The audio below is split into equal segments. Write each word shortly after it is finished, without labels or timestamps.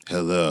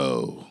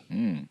Hello.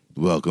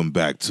 Welcome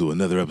back to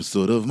another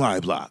episode of My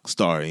Block,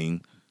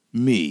 starring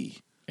me.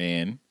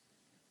 And?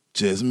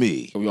 Just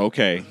me.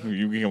 Okay.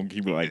 You going to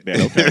keep it like that.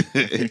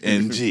 Okay.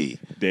 And G.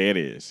 There it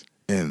is.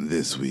 And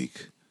this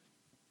week,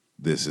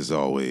 this is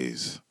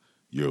always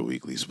your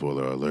weekly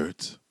spoiler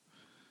alert,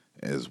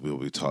 as we'll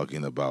be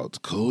talking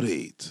about Code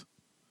 8.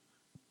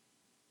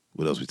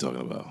 What else we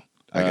talking about?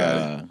 I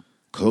got it.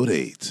 Code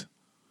 8.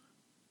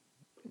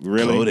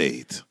 Really? Code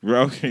 8.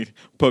 Okay.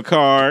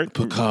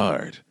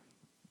 Picard.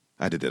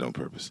 I did that on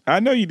purpose. I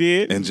know you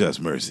did. And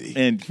Just Mercy.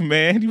 And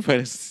man, you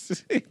better...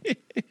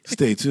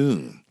 Stay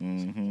tuned.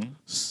 Mm-hmm.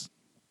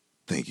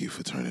 Thank you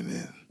for turning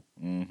in.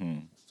 Mm-hmm.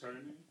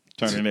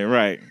 Turning in,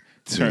 right.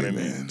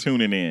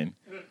 Tuning in.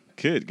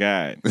 Good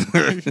God.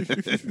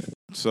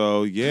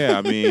 So, yeah,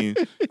 I mean,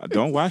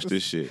 don't watch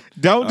this shit.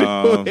 Don't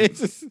do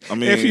it. I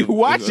mean, if you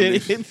watch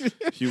it.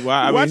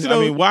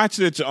 Watch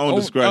it at your own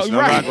discretion.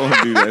 Right. I'm not going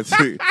to do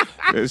that.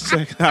 Just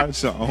check it out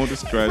at your own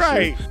discretion.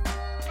 Right.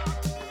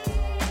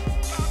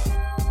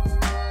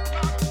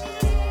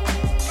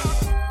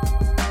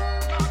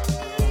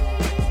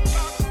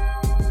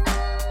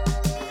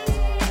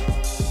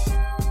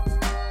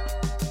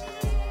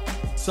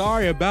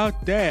 Sorry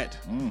about that.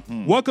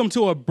 Mm-hmm. Welcome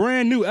to a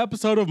brand new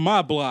episode of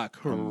My Block,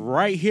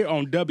 right here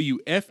on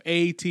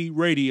WFAT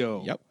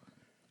Radio. Yep.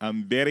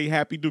 I'm very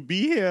happy to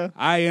be here.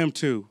 I am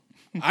too.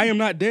 I am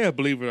not there,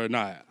 believe it or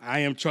not. I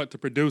am Chuck, the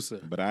producer.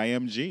 But I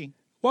am G.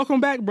 Welcome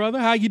back, brother.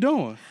 How you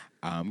doing?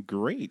 I'm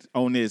great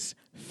on this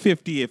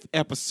 50th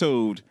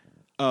episode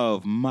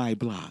of My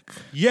Block.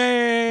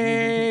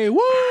 Yay!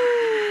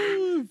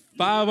 Woo!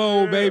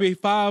 5-0, baby.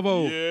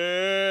 5-0.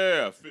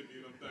 Yeah. 50 of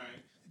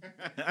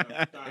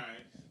them things.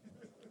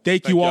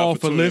 Thank you all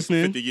for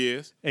listening. 50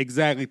 years.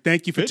 Exactly.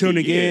 Thank you for 50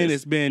 tuning in. years.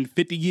 It's been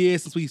 50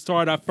 years since we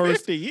started our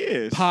first 50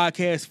 years.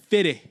 podcast,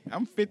 50.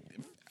 I'm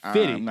 50.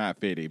 50. I'm not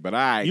 50, but all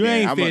right. You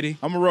ain't 50.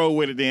 I'm going to roll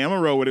with it then. I'm going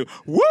to roll with it.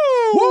 Woo!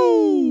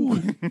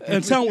 Woo!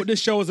 And tell them what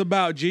this show is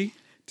about, G.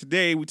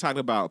 Today we talking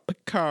about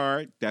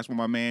Picard. That's what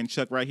my man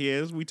Chuck right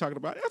here is. That's what we talking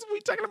about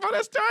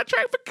that Star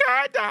Trek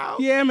Picard,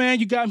 dog. Yeah,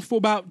 man. You got me for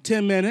about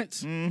 10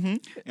 minutes. Mm-hmm.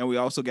 And we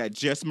also got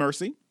Just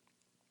Mercy.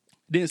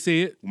 Didn't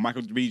see it.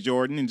 Michael B.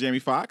 Jordan and Jamie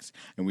Foxx.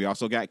 And we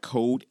also got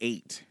Code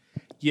 8.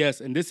 Yes,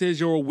 and this is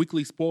your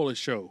weekly spoiler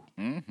show.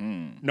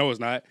 Mm-hmm. No, it's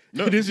not.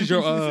 No. This is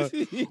your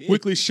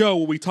weekly show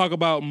where we talk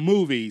about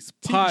movies,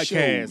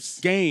 podcasts, shows.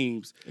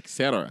 Games,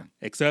 Etc.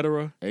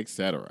 etc.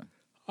 Etc.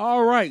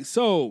 All right,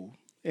 so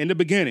in the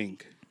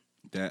beginning,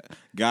 That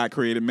God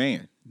created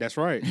man. that's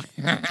right.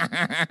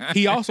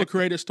 He also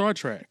created Star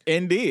Trek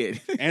And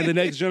did. and The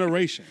Next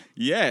Generation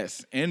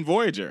Yes. And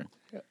Voyager.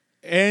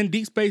 and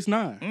Deep Space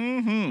Nine,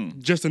 Mm-hmm.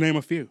 just to name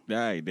a few. All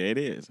right, there it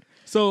is.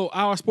 So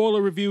our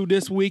spoiler review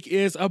this week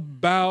is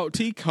about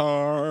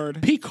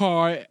Picard.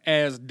 Picard,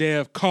 as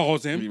Dev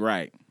calls him.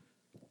 Right.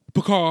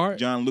 Picard.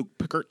 John-Luc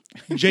Picard.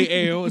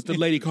 JL is the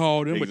lady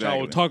called him, which I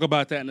will Exactly. talk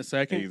about that in a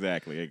second.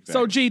 Exactly.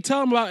 So, G,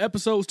 tell them about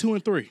episodes 2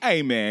 and 3.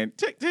 Hey, man,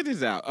 check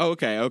this out.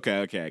 Okay.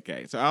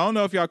 So I don't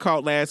know if y'all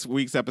caught last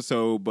week's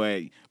episode,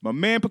 but my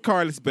man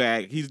Picard is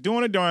back. He's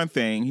doing a darn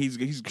thing.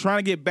 He's trying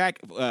to get back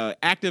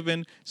active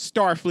in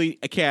Starfleet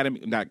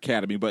Academy, not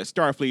Academy, but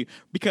Starfleet,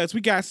 because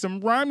we got some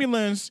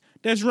Romulans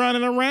that's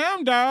running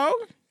around, dog.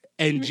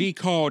 And G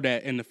called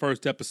that in the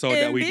first episode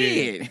that we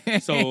Indeed.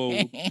 did. So,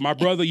 my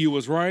brother, you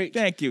was right.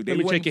 Thank you. Let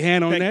me take your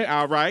hand on that.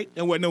 All right.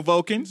 There wasn't no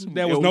Vulcans.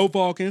 There was no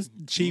Vulcans.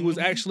 She was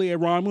actually a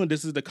Romulan.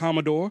 This is the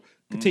Commodore.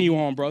 Continue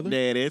on, brother.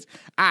 There it is.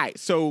 All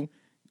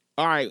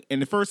right. In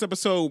the first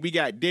episode, we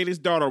got Data's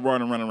daughter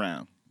running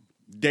around.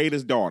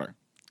 Data's daughter.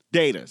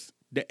 Data's.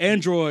 The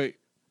android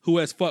who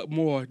has fucked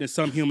more than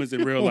some humans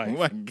in real Oh life.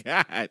 my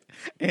God.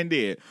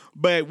 And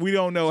but we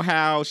don't know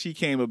how she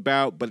came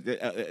about. But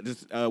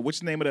what's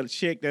the name of the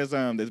chick? There's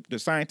the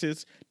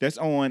scientist that's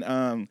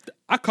on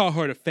I call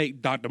her the fake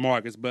Dr.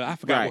 Marcus, but I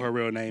forgot Right. what her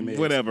real name is.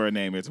 whatever her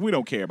name is. We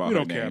don't care about We her.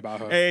 don't care name.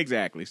 about her.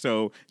 Exactly.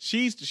 So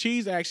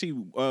she's actually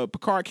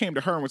Picard came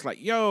to her and was like,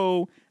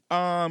 "Yo,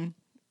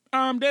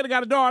 Data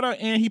got a daughter,"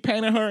 and he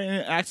painted her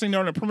and accidentally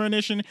on a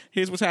premonition.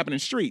 Here's what's happening in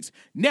the streets.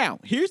 Now,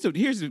 here's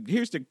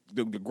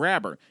the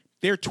grabber.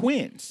 They're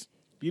twins.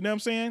 You know what I'm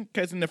saying?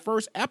 Because in the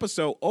first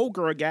episode, old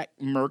girl got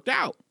murked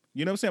out.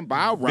 You know what I'm saying?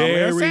 By a Romulan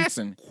Very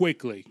assassin.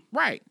 quickly.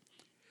 Right.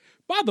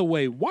 By the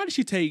way, why did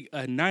she take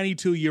a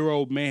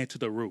 92-year-old man to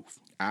the roof?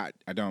 I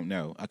don't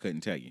know. I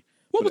couldn't tell you.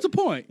 What was the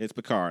point? It's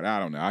Picard. I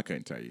don't know. I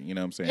couldn't tell you. You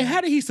know what I'm saying? And how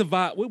did he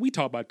survive? We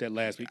talked about that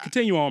last week.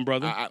 Continue on,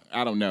 brother.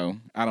 I don't know.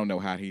 I don't know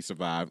how he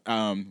survived.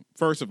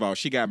 First of all,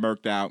 she got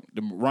murked out.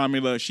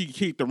 She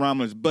kicked the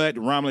Romulan's butt.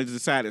 The Romulans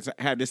decided to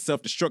have this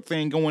self-destruct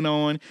thing going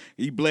on.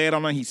 He bled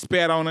on her. He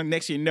spat on her.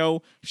 Next thing you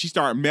know, she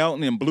started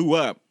melting and blew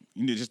up.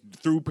 Just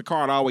threw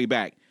Picard all the way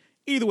back.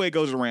 Either way it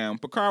goes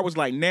around. Picard was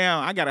like, now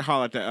I got to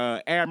holler at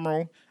the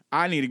Admiral.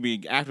 I need to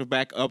be active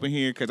back up in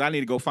here because I need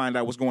to go find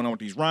out what's going on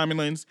with these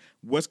Romulans.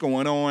 What's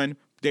going on?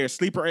 There's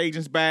sleeper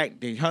agents back.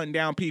 They're hunting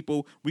down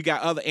people. We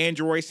got other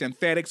androids,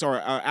 synthetics,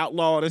 or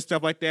outlawed and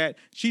stuff like that.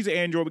 She's an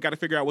android. We got to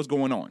figure out what's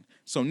going on.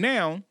 So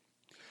now,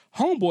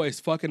 Homeboy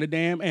is fucking a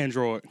damn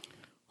android.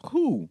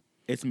 Who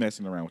is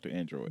messing around with the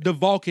android? The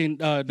Vulcan.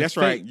 That's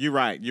right. You're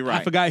right.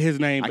 I forgot his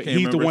name, but can't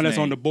he's the remember one his that's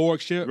on name. the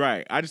Borg ship.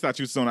 Right. I just thought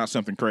you was throwing out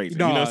something crazy.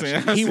 No, you know what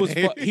I'm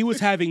saying? he was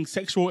having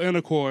sexual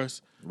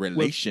intercourse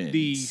Relations. with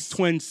the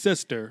twin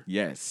sister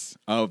Yes,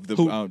 of the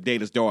Who-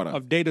 Data's daughter.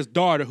 of Data's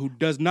daughter, who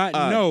does not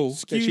know that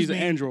Excuse she's me,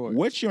 an android.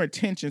 What's your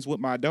intentions with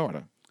my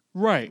daughter?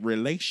 Right.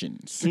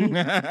 Relations. So,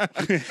 I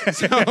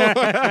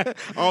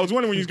was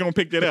wondering when you was gonna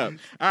pick that up.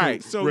 All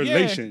right, so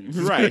Relations.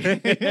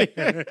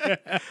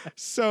 right?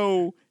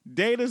 So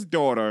Data's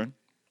daughter,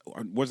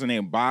 what's her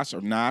name, Boss or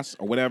Nas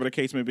or whatever the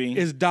case may be,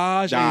 It's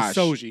Daj and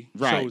Soji.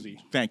 Right. Shoji.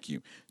 Thank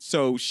you.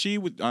 So she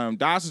was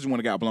Das is the one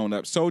that got blown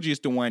up. Soji is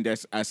the one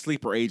that's a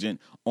sleeper agent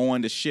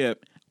on the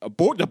ship.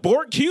 The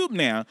Borg cube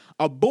now,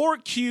 a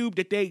Borg cube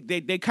that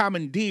they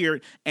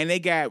commandeered, and they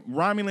got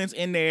Romulans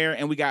in there,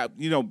 and we got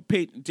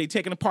they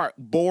taking apart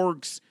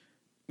Borgs,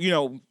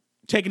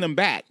 taking them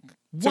back.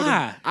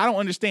 Why? I don't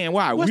understand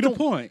why. What's the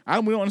point? We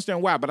don't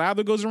understand why. But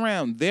either goes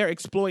around, they're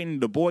exploiting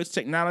the Borg's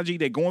technology.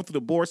 They're going through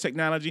the Borg's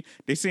technology.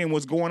 They're seeing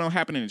what's going on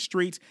happening in the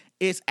streets.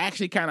 It's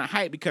actually kind of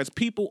hype because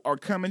people are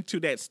coming to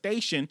that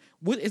station.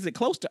 What is it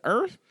close to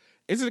Earth?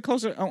 Is it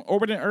closer on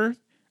orbiting Earth?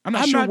 I'm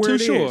not sure where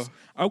it is.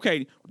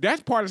 Okay,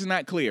 that part is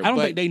not clear. I don't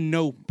think they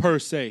know per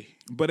se.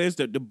 But as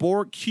the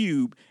Borg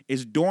cube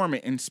is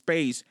dormant in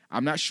space,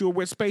 I'm not sure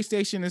what space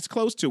station it's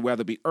close to,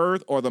 whether it be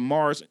Earth or the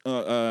Mars.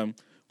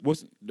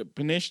 What's the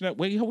Peninsula?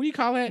 What do you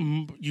call that?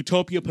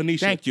 Utopia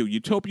Peninsula. Thank you,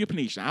 Utopia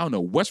Peninsula. I don't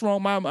know what's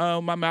wrong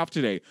with my mouth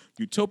today.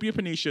 Utopia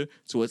Peninsula.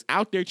 So it's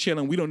out there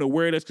chilling. We don't know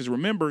where it is because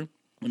remember,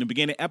 in the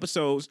beginning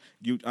episodes,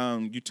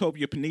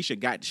 Utopia Peninsula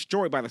got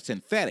destroyed by the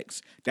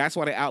synthetics. That's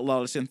why they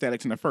outlawed the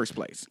synthetics in the first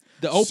place.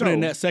 The opening in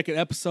that second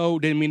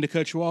episode, didn't mean to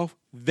cut you off.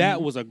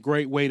 That was a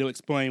great way to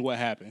explain what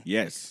happened.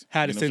 Yes.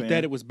 How the You know what I'm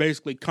synthetic saying? was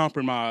basically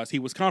compromised. He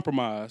was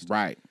compromised.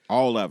 Right.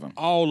 All of them.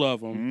 All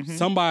of them.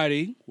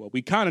 Somebody,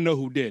 we kind of know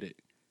who did it.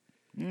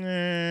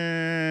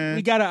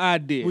 We got an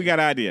idea. We got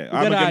an idea.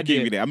 I'm going to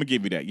give you that. I'm going to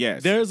give you that.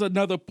 Yes. There's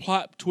another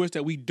plot twist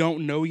that we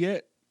don't know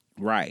yet.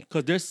 Right.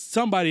 Because there's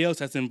somebody else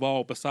that's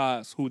involved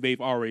besides who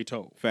they've already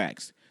told.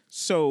 Facts.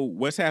 So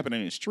what's happening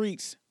in the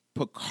streets?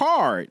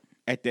 Picard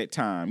at that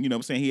time, you know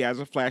what I'm saying? He has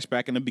a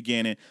flashback in the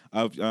beginning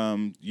of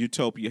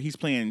Utopia. He's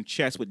playing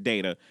chess with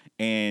Data,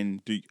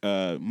 and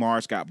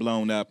Mars got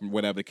blown up and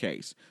whatever the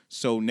case.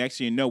 So next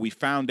thing you know, we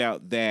found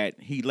out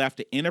that he left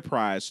the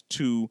Enterprise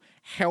to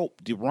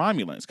help the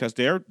Romulans because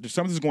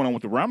something's going on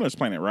with the Romulans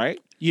planet, right?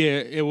 Yeah,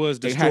 it was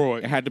It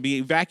destroyed. had to be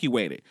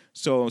evacuated.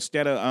 So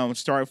instead of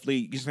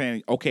Starfleet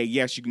saying, okay,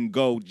 yes, you can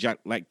go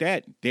like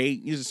that,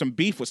 there's some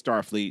beef with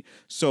Starfleet.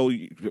 So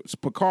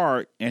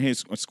Picard and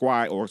his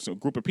squad or some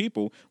group of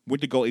people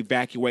went to go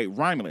evacuate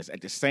Romulus.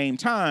 At the same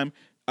time,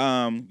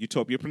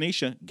 Utopia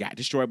Planitia got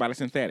destroyed by the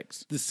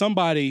synthetics.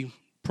 Somebody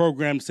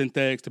programmed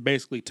synthetics to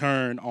basically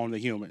turn on the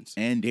humans.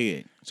 And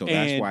did. So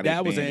that's why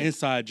that was an banned it.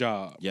 inside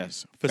job.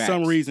 Yes. For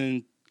some facts.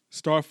 reason,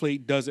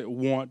 Starfleet doesn't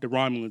want the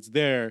Romulans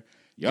there.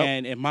 Yep.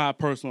 And in my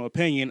personal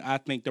opinion, I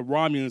think the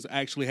Romulans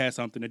actually had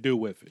something to do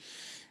with it.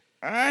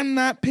 I'm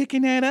not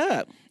picking that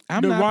up.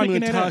 I'm the not Romulan picking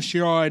that up. Tasha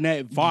Yar and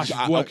that Vosh.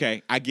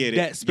 Okay, I get it.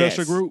 That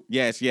special Yes. group?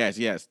 Yes.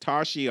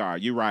 Tasha Yar,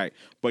 you're right.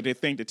 But they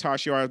think that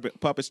Tasha Yar's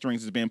puppet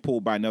strings has been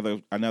pulled by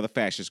another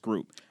fascist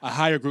group. A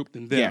higher group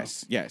than them.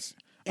 Yes.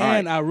 And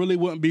All right. I really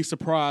wouldn't be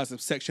surprised if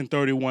Section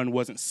 31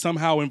 wasn't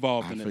somehow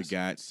involved I in this.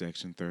 forgot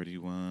Section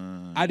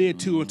 31. I did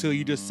too until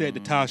you just said the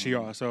Tasha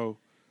Yar. So,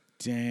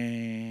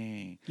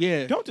 Dang.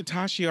 yeah. Don't the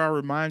Tasha Yar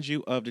remind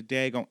you of the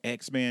daggone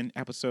X-Men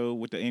episode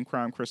with the In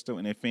Crime Crystal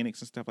and the Phoenix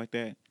and stuff like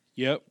that?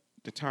 Yep.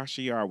 The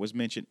Tasha Yar was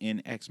mentioned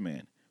in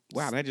X-Men.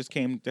 Wow, that just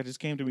came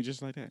to me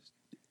just like that.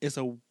 It's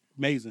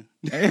amazing.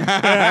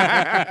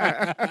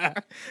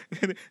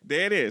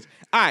 There it is.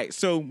 All right,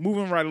 so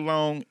moving right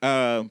along,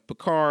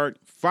 Picard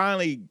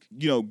finally,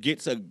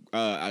 gets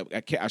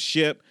a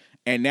ship,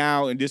 and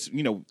now in this,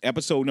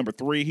 episode number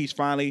 3, he's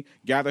finally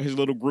gathered his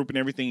little group and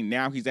everything.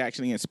 Now he's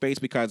actually in space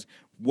because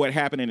what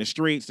happened in the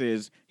streets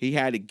is he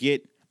had to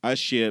get a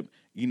ship.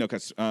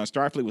 Because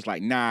Starfleet was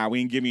like, nah,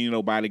 we ain't giving you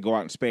nobody to go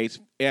out in space.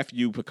 F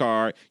you,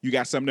 Picard. You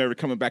got some nerve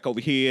coming back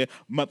over here.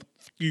 Mother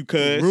you,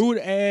 cuz. Rude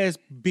ass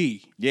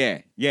B.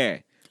 Yeah.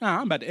 Nah,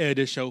 I'm about to edit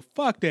this show.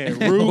 Fuck that.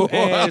 Rude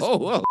ass.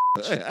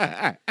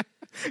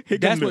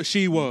 That's what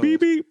she was.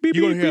 Beep, beep, beep,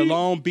 You're going to beep, hear a beep.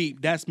 long beep.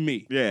 That's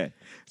me. Yeah.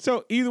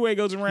 So either way it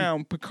goes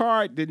around,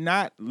 Picard did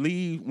not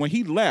leave. When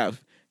he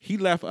left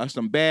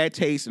some bad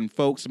taste in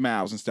folks'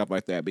 mouths and stuff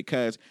like that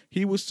because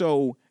he was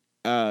so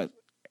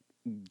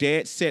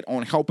dead set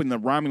on helping the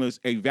Romulans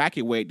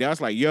evacuate. That's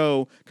like,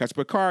 because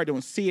Picard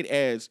don't see it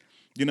as,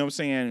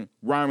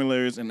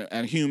 Romulans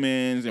and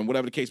humans and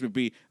whatever the case would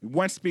be.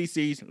 One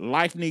species,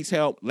 life needs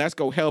help. Let's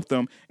go help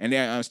them. And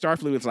then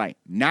Starfleet was like,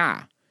 nah.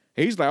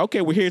 He's like,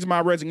 okay, well, here's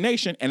my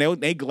resignation. And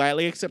they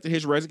gladly accepted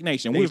his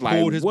resignation. We was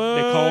like, what?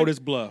 They called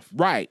his bluff.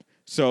 Right.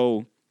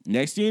 So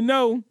next thing you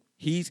know,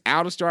 he's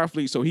out of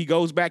Starfleet. So he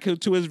goes back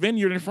to his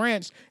vineyard in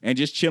France and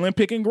just chilling,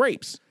 picking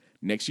grapes.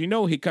 Next thing you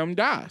know, he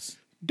dies.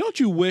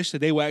 Don't you wish that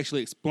they would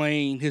actually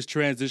explain his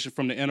transition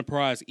from the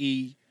Enterprise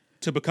E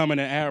to becoming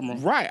an admiral.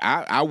 Right.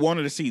 I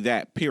wanted to see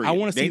that, period. I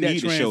wanna see that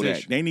need to show that.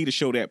 transition. They need to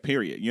show that,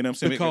 period. You know what I'm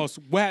saying? Because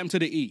what happened to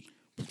the E?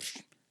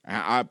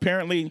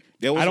 Apparently,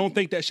 there was. I don't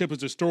think that ship was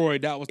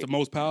destroyed. That was the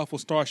most powerful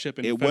starship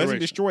in the It Federation. wasn't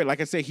destroyed.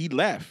 Like I said, he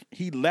left.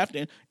 He left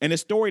in the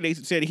story. They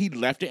said he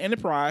left the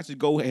Enterprise to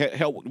go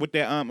help with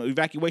the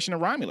evacuation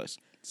of Romulus.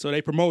 So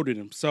they promoted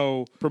him.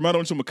 So Promote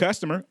him to a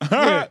customer.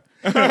 Yeah.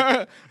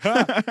 One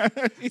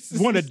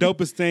of the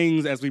dopest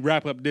things as we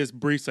wrap up this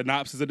brief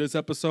synopsis of this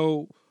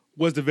episode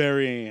was the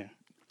very end.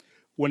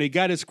 When he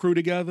got his crew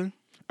together,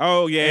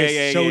 Oh yeah, and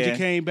yeah, Shoji yeah.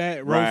 came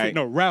back. Right.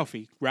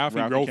 Ralphie,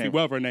 came-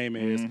 whatever her name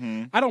is.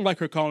 I don't like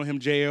her calling him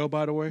JL,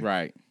 by the way.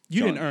 Right.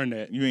 You didn't earn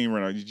that. You ain't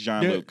run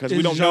John Yeah, Luke because it's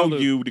we don't know Jean-Luc.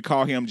 you to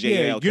call him JL.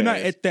 Yeah, you're not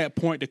cuz. at that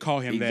point to call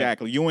him that.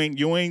 Exactly. You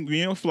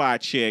ain't fly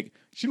chick.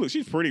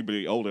 She's pretty, but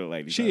older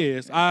lady. She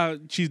is.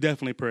 She's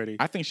definitely pretty.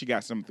 I think she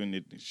got something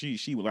that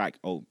she would like.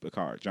 Oh,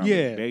 Picard. John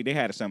Yeah. Luke. They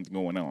had something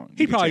going on.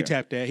 He You could probably tell.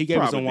 tapped that. He gave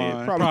us some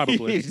wine.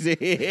 Probably.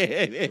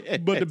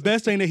 did. But the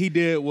best thing that he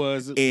did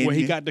was when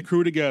he got the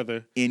crew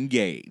together,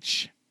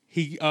 Engage.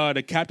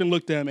 the captain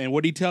looked at him and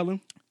what did he tell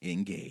him?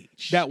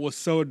 Engage. That was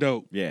so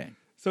dope. Yeah.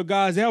 So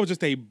guys, that was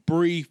just a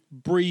brief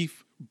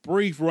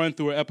run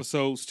through of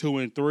episodes 2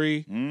 and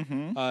 3.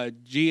 Mm-hmm.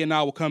 G and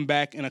I will come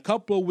back in a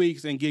couple of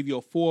weeks and give you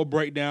a full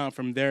breakdown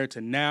from there to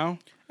now.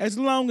 As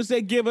long as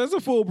they give us a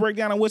full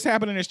breakdown of what's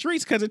happening in the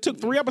streets, because it took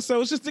 3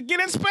 episodes just to get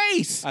in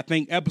space. I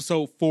think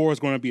episode 4 is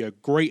going to be a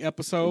great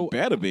episode.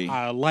 Better be.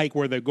 I like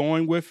where they're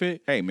going with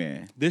it. Hey,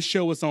 man. This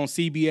show is on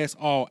CBS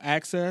All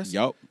Access.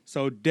 Yup.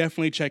 So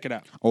definitely check it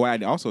out. Oh,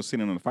 I'd also seen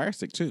it on the Fire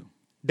Stick, too.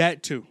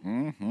 That too.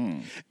 Mm-hmm.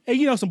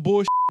 And some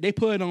bullshit. They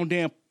put it on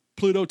damn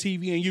Pluto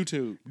TV and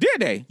YouTube. Did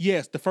they?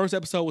 Yes, the first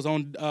episode was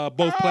on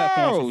both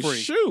platforms for free.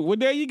 Shoot. Well,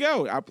 there you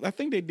go. I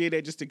think they did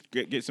that just to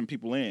get some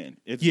people in.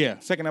 It's Yeah.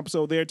 Second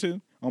episode there, too,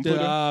 on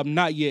Pluto?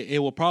 Not yet. It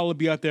will probably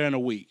be out there in a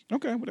week.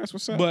 Okay, well, that's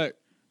what's up. But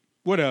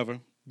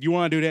whatever. You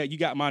want to do that? You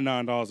got my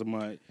 $9 a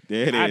month.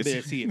 there it is. I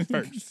better see it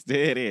first.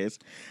 There it is.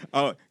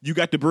 You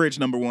got the bridge,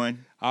 number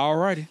 1. All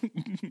righty.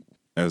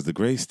 As the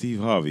great Steve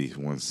Harvey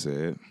once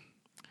said,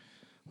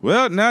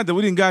 well, now that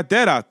we didn't got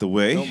that out the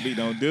way,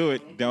 Don't do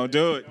it. Don't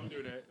do it.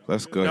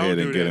 let's go Don't ahead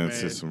do and get that,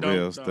 into man. some Don't.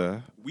 real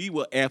stuff. We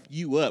will F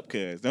you up,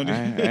 cuz. Don't do I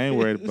ain't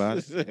worried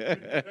about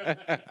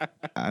it.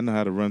 I know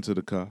how to run to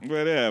the car.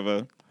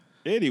 Whatever.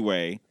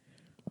 Anyway,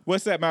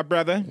 what's up, my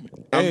brother?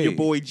 I'm Hey. your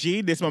boy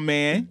G. This my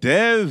man.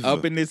 Dev.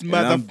 Up in this And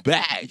mother. I'm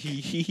back.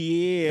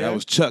 Yeah. That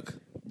was Chuck.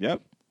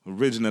 Yep.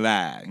 Original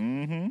eye.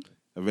 Mm-hmm.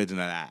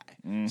 Original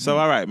eye. So,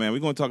 all right, man, we're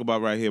going to talk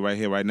about right here,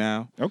 right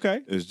now.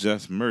 Okay. It's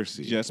Just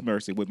Mercy. Just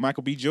Mercy with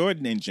Michael B.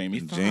 Jordan and Jamie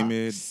Foxx.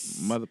 Jamie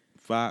Mother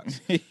Fox.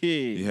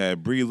 You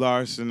had Brie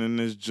Larson in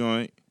this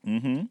joint.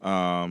 Mm-hmm.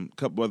 A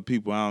couple other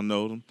people, I don't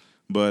know them.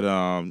 But,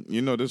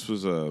 this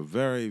was a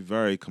very,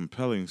 very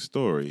compelling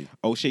story.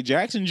 O'Shea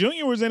Jackson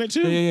Jr. was in it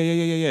too.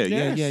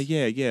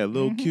 Yeah.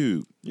 Little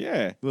Cube.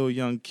 Yeah. Little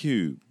young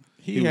Cube.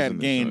 He was in had the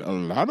gained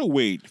joint. a lot of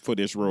weight for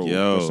this role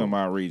Yo, for some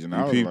odd reason. I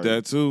You was peeped like,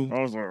 that too? I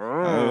was like,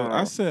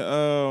 I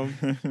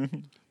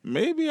said,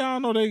 maybe, I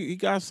don't know, he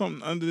got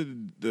something under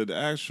the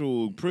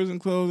actual prison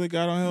clothes they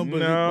got on him, but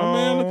my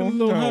man looking a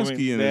little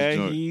husky in his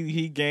joint.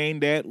 He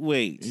gained that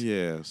weight.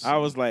 Yes. I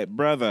was like,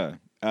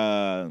 brother,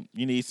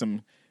 you need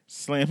some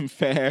Slim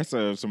Fast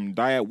or some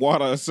diet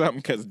water or something,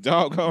 because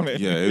doggone it.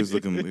 Yeah,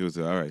 it was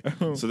all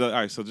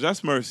right. So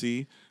Just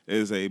Mercy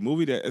is a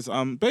movie that is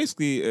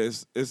basically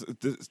it's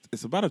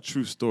about a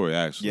true story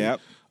actually. Yep.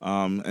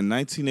 In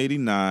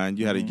 1989,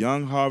 you had a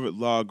young Harvard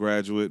Law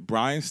graduate,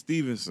 Brian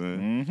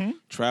Stevenson,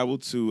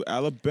 traveled to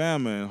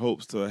Alabama in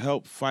hopes to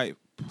help fight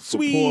for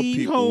Sweet poor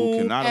people who home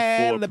cannot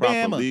afford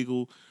Alabama. proper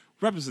legal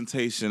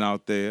representation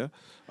out there.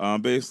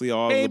 Basically,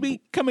 all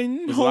Baby,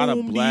 coming there's home a lot of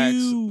to blacks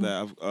you.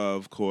 that,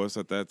 of course,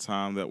 at that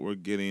time that were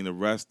getting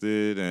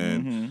arrested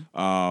and,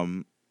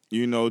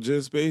 Mm-hmm.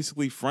 just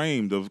basically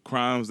framed of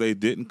crimes they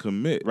didn't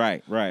commit.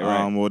 Right.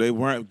 Or they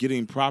weren't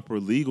getting proper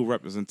legal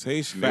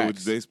representation.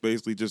 Facts. They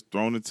basically just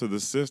thrown into the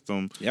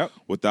system Yep.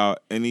 without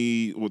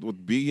any with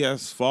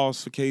BS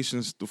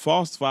falsifications,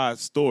 falsified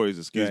stories.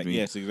 Excuse me.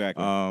 Yes,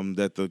 exactly.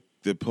 That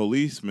the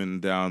policemen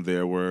down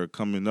there were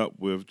coming up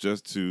with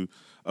just to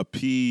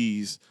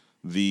appease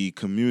the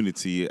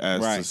community,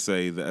 as Right. to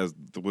say that as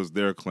was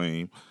their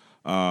claim.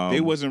 They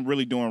wasn't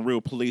really doing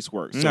real police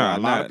work. So Nah, a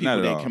lot not- of people not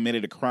at that all.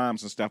 committed the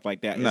crimes and stuff like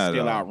that is Not at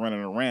still all. out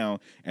running around,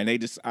 and they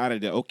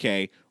decided that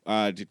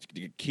to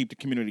keep the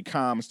community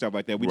calm and stuff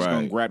like that, we just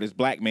gonna Right. grab this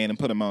black man and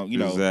put him on,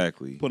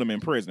 exactly. put him in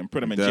prison,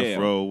 put him in Death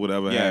jail. row,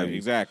 whatever Yeah, have you.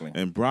 exactly.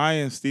 And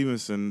Brian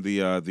Stevenson,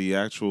 the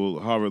actual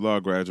Harvard Law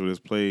graduate, is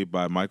played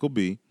by Michael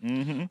B.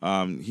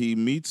 Mm-hmm. He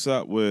meets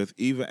up with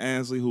Eva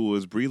Ansley, who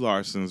was Brie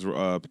Larson's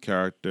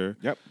character.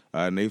 Yep.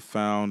 And they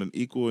found an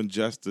equal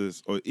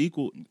justice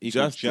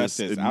Justice.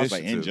 initiative. I was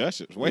like,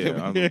 injustice. Wait yeah,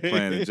 a I'm minute.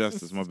 playing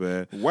injustice. My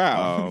bad.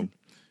 Wow.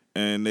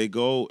 and they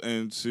go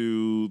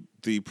into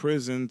the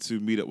prison to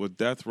meet up with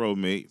death row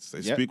mates. They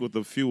Yep. speak with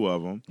a few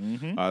of them.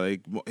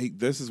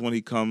 This is when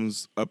he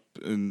comes up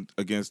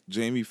against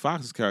Jamie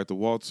Foxx's character,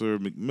 Walter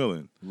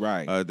McMillan.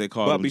 Right. They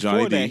call But him before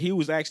Johnny that, D. he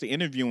was actually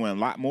interviewing a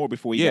lot more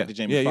before he got to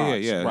Jamie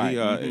Foxx.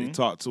 Right. He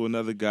talked to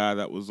another guy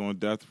that was on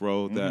death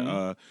row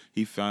that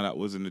he found out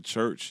was in the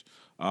church,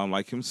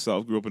 like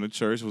himself, grew up in the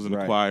church, was in the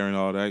Right. choir and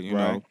all that, you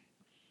Right. know.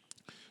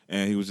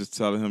 And he was just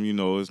telling him,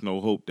 there's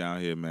no hope down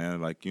here, man.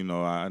 Like,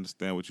 I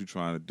understand what you're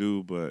trying to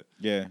do, but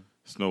Yeah.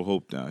 there's no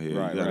hope down here.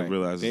 Right, You got to right.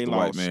 realize They it's the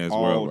white lost man's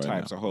all world right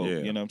types now. of hope. Yeah.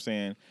 You know what I'm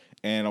saying?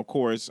 And of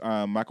course,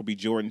 Michael B.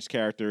 Jordan's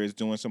character is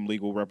doing some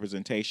legal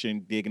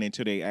representation, digging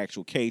into their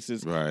actual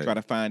cases, Right. trying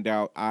to find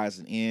out odds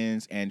and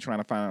ends, and trying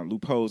to find out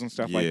loopholes and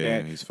stuff like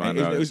that. He's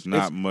finding out it's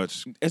not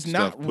much. It's stuff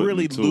not put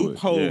really into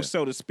loopholes, it. Yeah.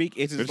 so to speak.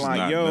 It's just It's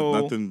like,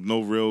 not, nothing,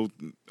 no real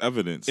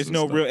evidence. it's and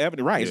no stuff. real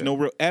evidence, right? It's Yeah. no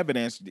real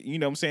evidence. You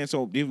know what I'm saying?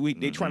 So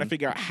they trying to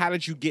figure out, how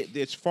did you get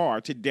this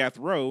far to death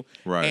row?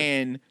 Right.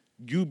 And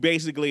you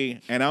basically,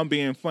 and I'm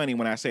being funny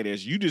when I say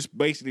this, you just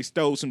basically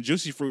stole some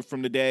juicy fruit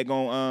from the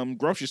daggone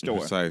grocery store.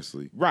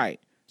 Precisely. Right.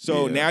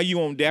 So Yeah. now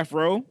you on death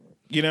row.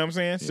 You know what I'm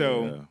saying?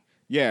 So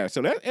Yeah.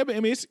 so that, I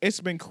mean,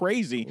 it's been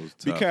crazy was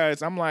tough.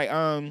 because I'm like,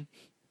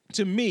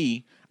 to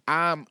me,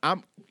 I'm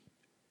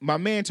my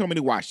man told me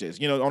to watch this,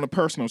 on the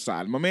personal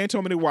side. My man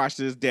told me to watch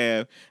this,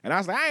 Dev, and I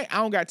was like,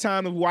 I don't got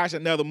time to watch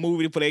another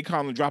movie before they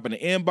calling dropping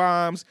the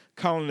N-bombs,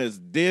 calling us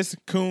this,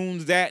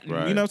 coons, that. And,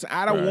 Right, you know what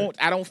I'm saying? right.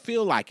 I don't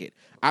feel like it.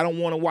 I don't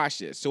want to watch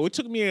this. So it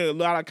took me a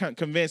lot of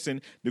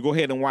convincing to go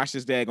ahead and watch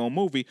this daggone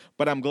movie,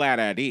 but I'm glad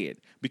I did.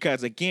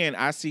 Because again,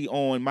 I see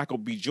on Michael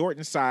B.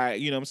 Jordan's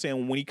side, you know what I'm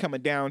saying, when he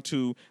coming down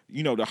to,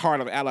 the heart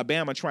of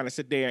Alabama, trying to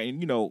sit there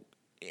and,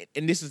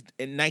 and this is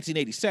in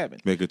 1987.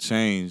 Make a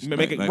change. Make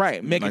a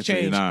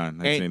change.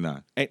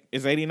 1989.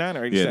 Is 89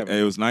 or Yeah, 87?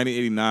 it was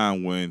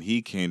 1989 when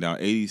he came down.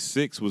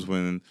 86 was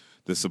when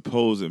the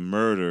supposed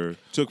murder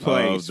Took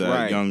place, of that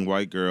right. young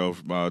white girl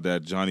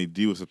that Johnny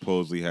D was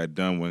supposedly had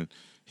done when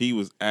he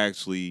was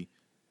actually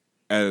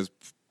at his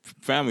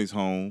family's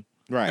home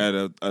Right. at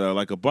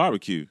a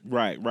barbecue.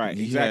 Right.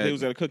 He Exactly. had- It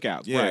was at a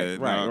cookout. Yeah,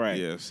 Right.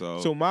 Yeah, so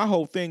So my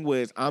whole thing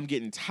was, I'm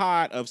getting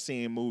tired of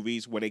seeing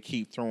movies where they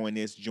keep throwing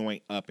this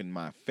joint up in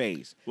my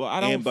face. well, I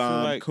don't feel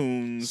N-bomb, like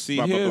coons, See,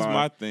 blah, blah, here's blah.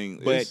 my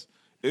thing. But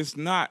It's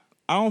not.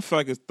 I don't feel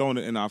like it's throwing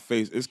it in our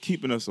face. It's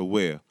keeping us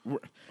aware.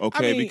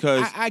 Okay, I mean,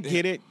 because I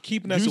get it,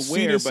 keeping us you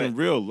aware, see this but in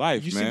real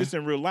life, you man. see this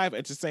in real life.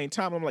 At the same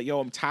time, I'm like, yo,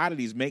 I'm tired of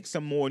these. Make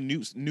some more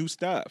new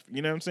stuff.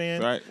 You know what I'm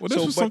saying? Right. Well, this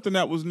was but something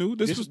that was new.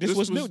 This was new.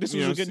 This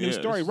was a good news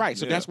story, right?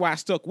 So that's why I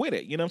stuck with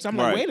it. You know what I'm saying? I'm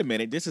like, Right. wait a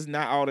minute, this is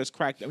not all this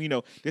crack.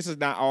 This is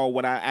not all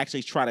what I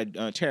actually try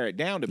to tear it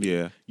down to be.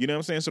 Yeah. You know what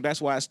I'm saying? So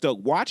that's why I stuck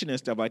watching and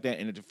stuff like that.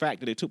 And the fact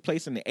that it took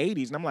place in the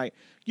 80s, and I'm like,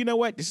 you know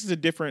what? This is a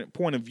different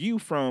point of view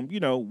from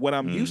what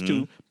I'm used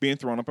to being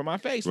thrown up in my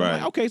face. So I'm Right.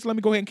 like, okay, so let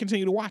me go ahead and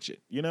continue to watch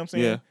it. You know what I'm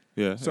saying?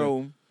 Yeah.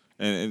 So.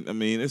 And I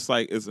mean, it's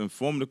like it's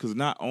informative because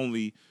not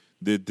only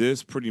did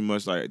this pretty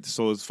much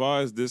so as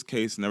far as this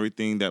case and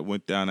everything that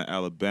went down in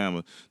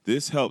Alabama,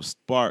 this helped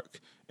spark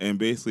and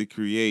basically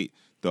create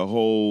the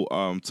whole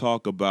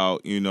talk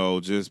about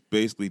just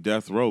basically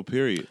death row.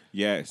 Period.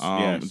 Yes,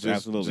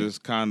 absolutely.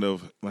 Just kind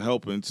of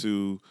helping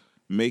to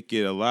make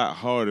it a lot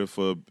harder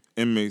for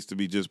inmates to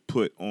be just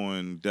put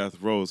on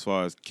death row as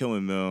far as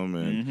killing them,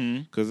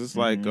 and because it's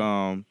like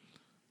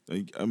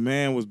a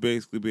man was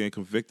basically being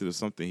convicted of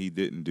something he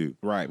didn't do.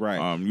 Right.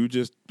 You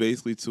just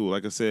basically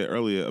like I said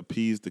earlier,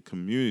 appease the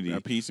community.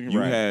 You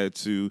right. had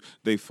to.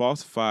 They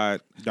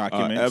falsified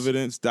Documents.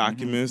 evidence,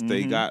 documents.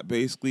 They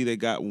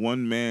got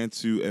one man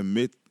to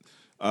admit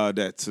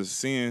that to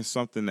seeing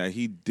something that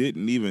he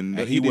didn't even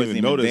And he didn't wasn't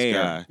even know even this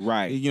there. guy.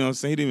 Right. You know what I'm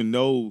saying? He didn't even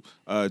know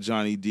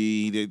Johnny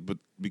D. But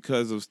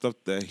because of stuff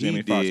that he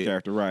Jamie did, Foxx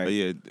character,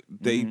 right.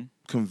 they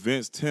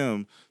convinced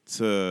him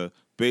to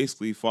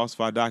basically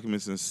falsify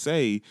documents and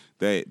say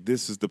that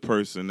this is the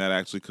person that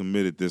actually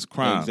committed this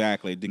crime.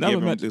 Exactly. To Never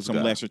give met him this some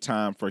guy. lesser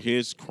time for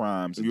his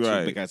crimes too,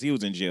 Right. because he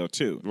was in jail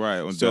too. Right,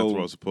 on So death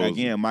row,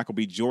 supposedly. again, Michael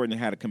B. Jordan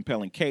had a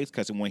compelling case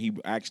because when he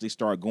actually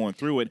started going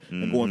through it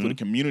and going through the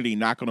community,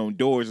 knocking on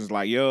doors, it's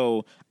like,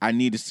 yo, I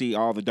need to see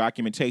all the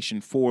documentation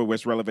for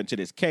what's relevant to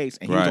this case.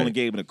 And he was Right. only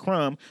given a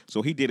crumb,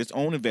 so he did his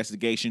own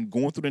investigation,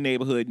 going through the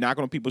neighborhood,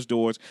 knocking on people's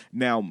doors.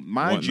 Now,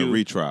 mind Wanting a you,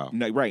 retrial.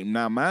 right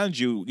now, mind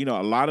you,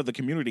 a lot of the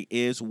community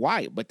is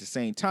white, but at the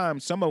same time,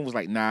 some of them was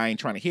like, nah, I ain't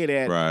trying to hear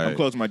that. Right. I'm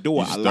closing my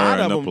door. You A lot stirring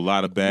of up them, a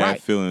lot of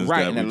bad feelings right,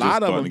 that and we a just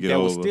lot of starting them to get that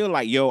was over. still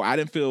like, yo, I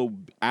didn't feel,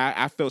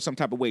 I felt some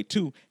type of way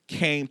too.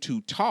 Came to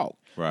talk.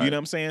 Right. You know what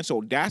I'm saying?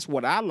 So that's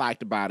what I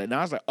liked about it. And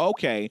I was like,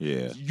 okay,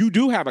 Yeah. you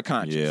do have a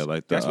conscience. Yeah,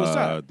 like that's what's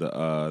up.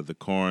 the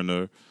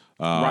coroner.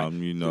 Right.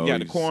 The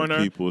the coroner,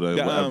 some people that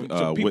some people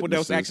that was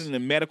witnesses. actually in the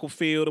medical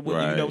field, you know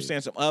what I'm Right.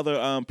 saying, some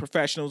other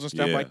professionals and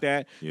stuff Yeah. like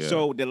that. Yeah.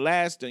 So the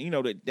last,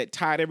 that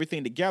tied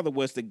everything together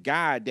was the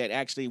guy that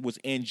actually was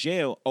in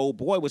jail. Old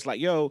boy was like,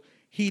 yo,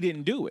 he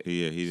didn't do it.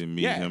 He didn't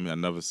meet Yeah. him. I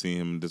never seen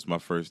him. This is my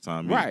first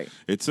time. Right.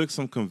 It took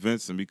some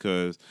convincing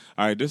because,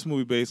 all right, this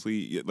movie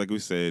basically, like we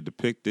said,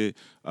 depicted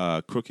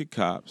crooked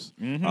cops.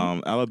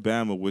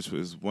 Alabama, which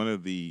was one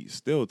of the,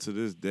 still to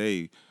this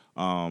day,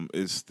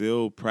 it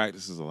still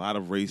practices a lot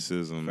of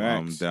racism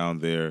Facts. down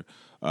there.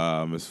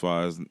 As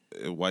far as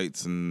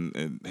whites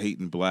and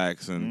hating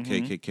blacks and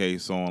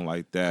KKK, so on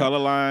like that. Color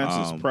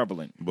lines is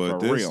prevalent, But for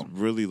this real.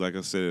 really, like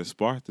I said, it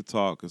sparked the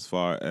talk as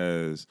far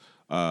as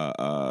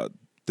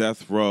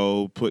death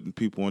row, putting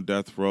people on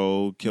death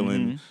row,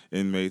 killing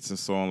inmates and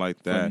so on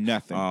like that. For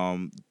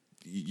nothing.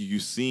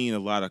 You've seen a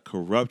lot of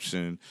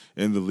corruption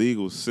in the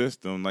legal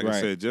system, like I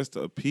Right. said, just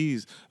to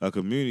appease a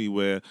community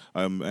where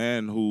a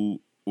man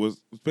who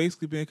was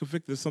basically being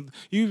convicted of something.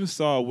 You even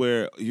saw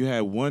where you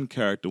had one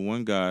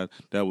guy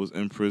that was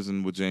in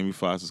prison with Jamie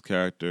Foxx's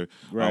character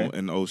Right.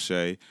 in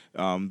O'Shea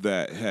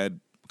that had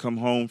come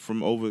home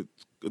from over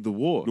the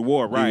war. The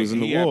war, right. He was in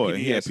the He had war. And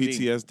he had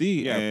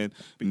PTSD. PTSD, Yeah. and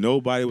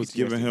nobody was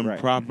giving him right.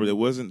 proper. It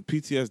wasn't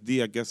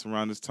PTSD. I guess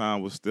around this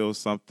time was still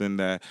something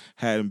that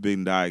hadn't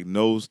been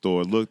diagnosed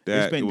or looked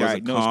at. It's been it wasn't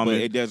diagnosed, common.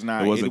 but it does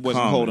not. It wasn't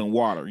common. holding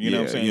water. You know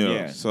what I'm saying? You know,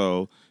 Yeah.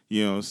 So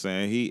you know what I'm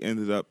saying. He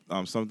ended up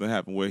something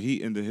happened where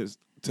he ended his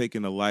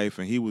taking a life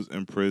and he was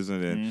in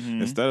prison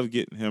and instead of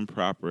getting him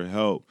proper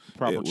help,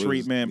 Proper it was-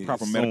 treatment,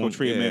 proper medical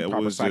treatment, it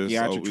proper was just,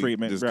 psychiatric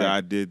treatment. This Right.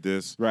 guy did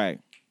this. Right.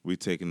 We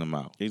taking him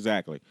out.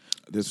 Exactly.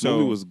 This So-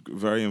 movie was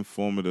very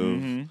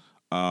informative.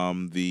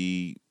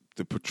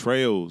 The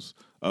portrayals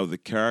of the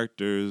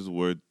characters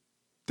were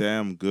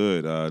damn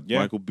good. Yeah.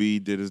 Michael B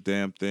did his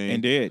damn thing.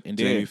 And did.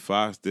 Jamie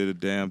Foxx did a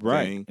damn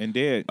Right. thing. And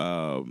did.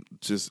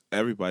 Just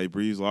everybody.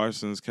 Brie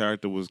Larson's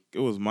character was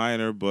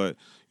minor, but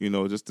you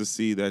know, just to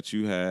see that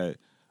you had,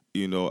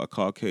 you know, a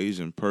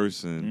Caucasian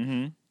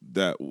person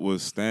that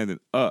was standing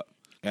up.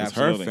 Because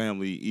her Absolutely.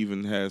 family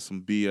even had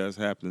some BS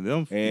happening to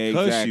them because she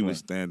Exactly. was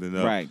standing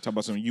up. Right. Talk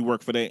about some. You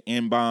work for that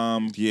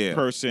N-bomb Yeah.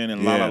 person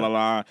and Yeah. la la la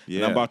la. And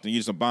Yeah. I'm about to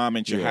use a bomb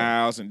into your Yeah.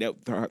 house, and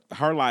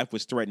her life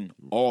was threatened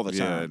all the time.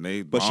 Yeah, and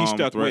they but she bombed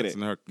stuck with threats it.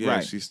 and her,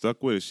 Right. she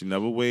stuck with it. She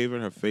never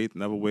wavered. Her faith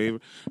never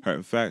wavered.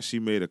 In fact, she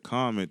made a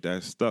comment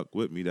that stuck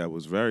with me that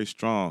was very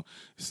strong,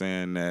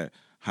 saying that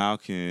how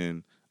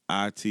can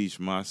I teach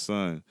my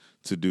son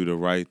to do the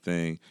right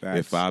thing Facts.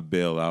 if I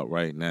bail out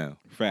right now?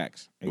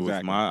 Facts. With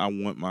Exactly. I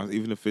want my,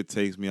 even if it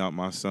takes me out,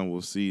 my son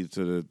will see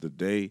to the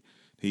day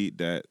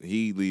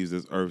he leaves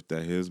this earth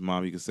that his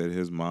mom, you can say that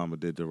his mama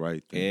did the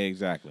right thing.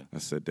 Exactly. I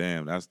said,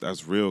 damn,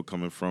 that's real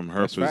coming from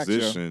her That's facts, yo.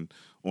 position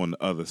on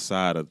the other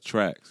side of the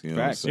tracks. You know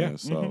Facts. what I'm Yeah.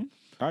 saying? So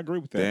I agree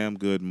with that. damn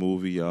good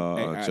movie, y'all.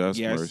 Hey, Just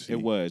yes, Mercy.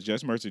 it was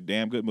Just Mercy.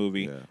 Damn good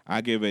movie. Yeah.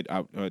 I give it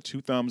 2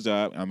 thumbs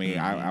up. I mean,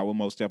 I will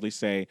most definitely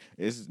say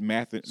it's Especially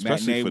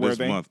matinee for this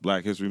worthy. month,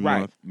 Black History Right,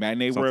 Month.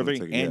 matinee Something worthy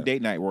to take- and yeah.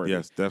 date night worthy.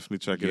 Yes, definitely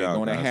check it You're out.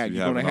 gonna guys, have if you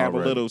you're gonna haven't have a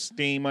already. little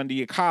steam under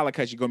your collar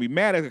because you're gonna be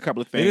mad at a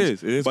couple of things. It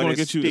is. It is but gonna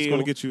it's get you. It's gonna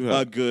still get you a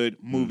up. good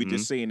movie to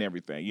see and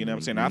everything. You know what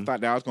I'm saying? I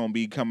thought that was gonna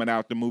be coming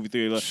out the movie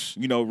theater,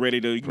 you know,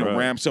 ready to Bruh.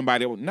 ram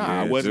somebody. Nah,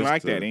 Yeah, it wasn't just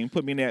like that. to- They ain't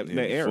put me in that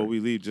Yeah, era. before we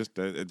leave, just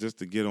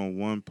to get on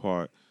one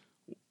part,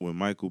 when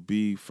Michael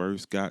B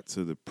first got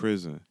to the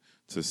prison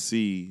to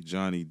see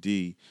Johnny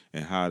D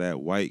and how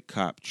that white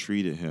cop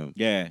treated him.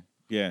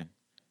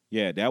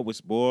 Yeah, that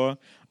was, boy.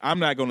 I'm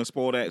not gonna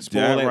spoil it,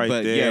 Right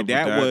but there, yeah, but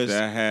that was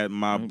that had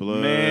my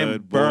blood man,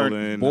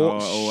 burnt, boiling. boy,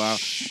 I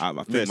think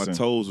my listen.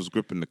 toes was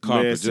gripping the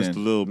carpet just a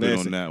little bit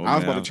on that one. I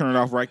was about now. to turn it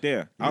off right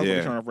there. I was about Yeah.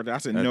 to turn it off right there. I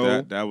said, That-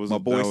 no. that was my a-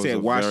 boy that was said, a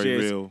watch very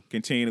this. real-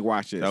 Continue to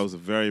watch this. That was a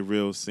very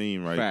real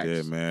scene right Facts,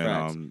 there, man.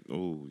 facts.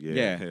 Oh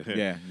yeah,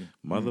 yeah.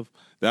 Mother,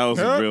 that was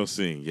a real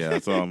scene. Yeah,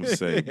 that's all I'm gonna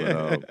say.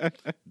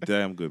 But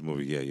damn good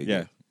movie.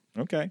 Yeah.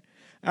 Okay.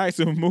 All right,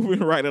 so moving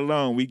right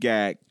along, we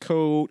got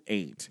Code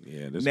 8.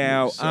 Yeah, this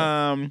Now, movie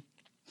sucked.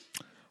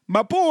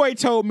 my boy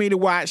told me to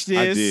watch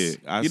this.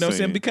 did. I you know what I'm seen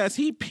saying? it. Because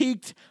he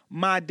piqued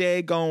my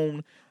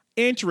daggone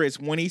interest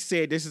when he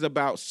said this is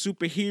about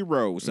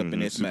superheroes up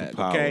in this mess.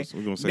 Okay.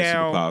 We're gonna say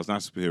now, superpowers,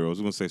 not superheroes.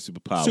 We're gonna say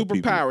superpower. people.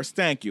 Superpowers,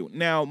 thank you.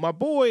 Now, my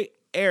boy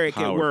Eric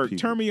at Power work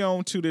people. turned me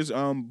on to this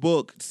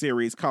book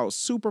series called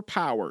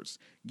Superpowers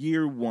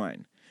Year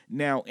 1.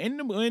 Now, in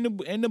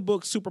the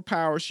book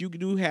Superpowers, you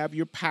do have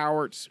your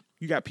powers.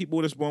 You got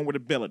people that's born with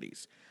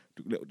abilities.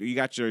 You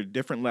got your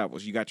different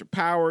levels. You got your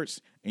powers,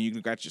 and you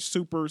got your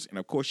supers, and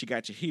of course you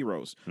got your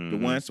heroes. The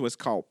ones what's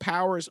called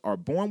powers are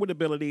born with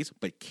abilities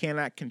but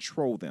cannot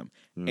control them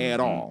at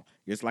all.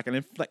 It's like an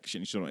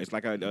inflection. It's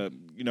like a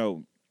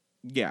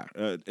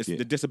it's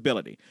the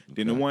disability.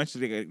 Then the ones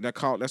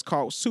that's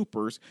called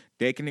supers,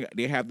 they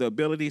have the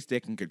abilities,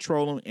 they can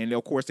control them, and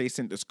of course they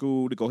sent to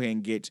school to go ahead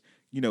and get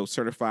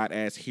certified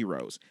as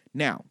heroes.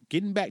 Now,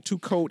 getting back to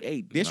Code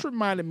 8, this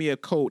reminded me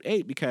of Code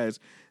 8 because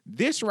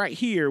this right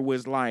here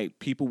was like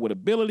people with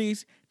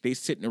abilities. They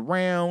sitting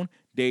around.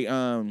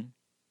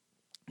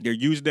 They're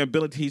using their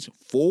abilities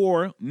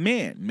for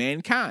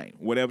mankind,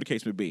 whatever the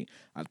case may be.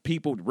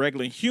 People,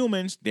 regular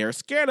humans, they're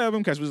scared of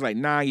them because it was like,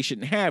 nah, you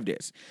shouldn't have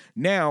this.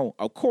 Now,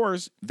 of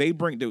course, they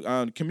bring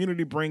the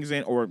community brings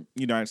in, or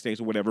United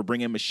States or whatever,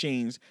 bring in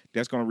machines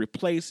that's going to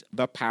replace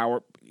the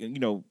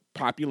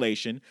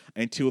population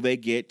until they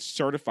get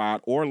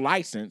certified or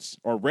licensed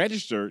or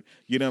registered.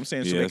 You know what I'm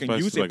saying? So they can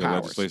use their like powers.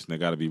 a legislation. They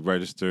got to be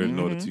registered in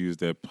order to use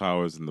their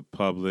powers in the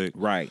public.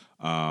 Right.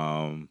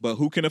 Um, But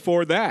who can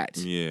afford that?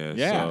 yeah.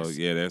 Yes.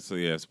 So that's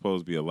it's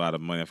supposed to be a lot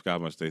of money. I forgot how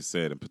much they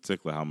said, in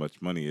particular, how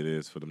much money it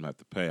is for them to have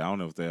to pay. I don't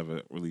know if they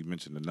ever really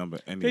mentioned the number.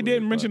 Anyway, They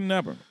didn't mention the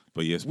number.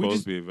 But yeah, it's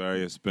supposed to be a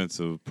very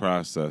expensive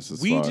process.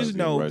 We far just as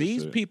know getting these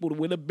registered. people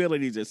with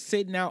abilities are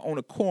sitting out on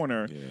a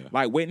corner, Yeah.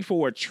 like waiting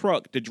for a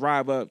truck to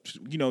drive up,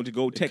 to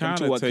go take them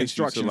to a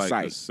construction like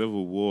site. The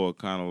Civil War,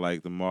 kind of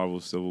like the Marvel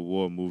Civil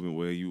War movement,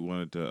 where you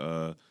wanted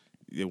to,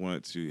 they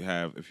wanted to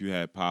have, if you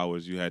had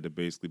powers, you had to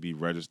basically be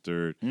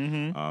registered.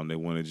 Mm-hmm. They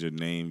wanted your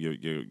name,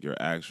 your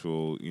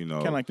actual, Kind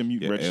of like the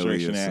Mutant your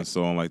Registration alias Act. and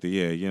so on, like that.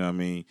 Yeah, you know what I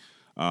mean.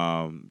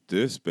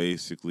 This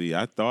basically,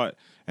 I thought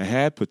it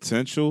had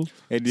potential.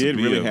 It to did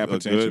be really a, have a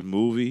potential. good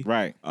movie.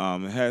 Right.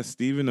 It has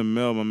Stephen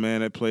Amell, my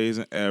man that plays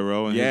in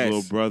Arrow, and Yes. his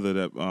little brother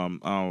that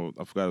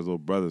I forgot his little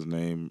brother's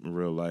name in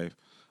real life.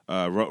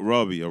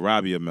 Robbie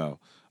Amell.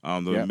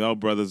 The Yep. Amell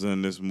brothers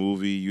in this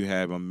movie. You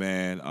have a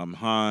man,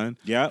 Han,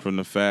 Yep. from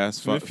the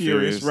Fast The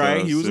Furious,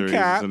 right? He was a series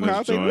cop. in I this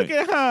was like, joint. look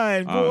at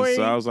Han, boy.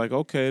 So I was like,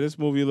 okay, this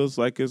movie looks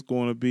like it's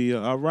going to be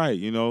all right,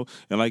 And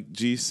like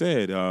G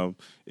said,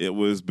 it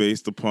was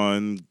based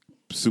upon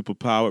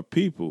superpowered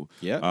people.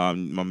 Yep.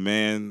 My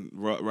man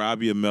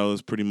Robbie Amell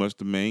is pretty much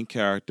the main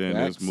character in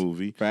this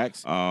movie.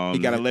 Facts. He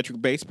got electric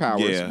bass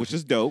powers, yeah. which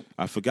is dope.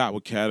 I forgot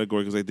what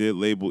category because they did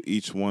label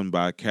each one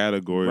by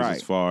categories Right.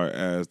 as far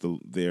as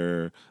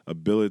their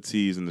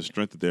abilities and the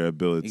strength of their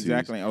abilities.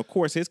 Exactly. Of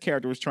course, his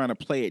character was trying to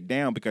play it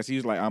down because he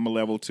was like, I'm a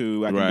level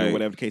 2, I can do Right. it,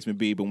 whatever the case may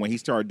be. But when he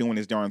started doing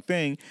his darn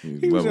thing, He's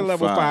he was at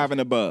level level 5 5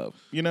 and above.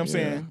 You know what I'm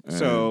Yeah. saying? And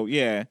So,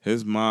 yeah.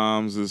 His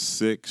mom's is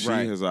sick. She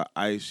Right.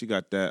 has she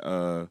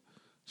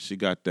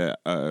got that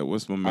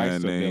what's my man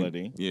Ice name?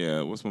 ability.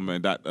 Yeah, what's my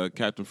man?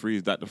 Captain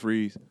Freeze, Dr.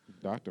 Freeze.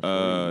 Dr.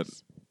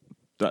 Freeze.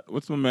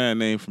 What's my man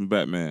name from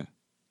Batman?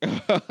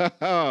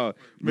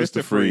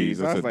 Mr.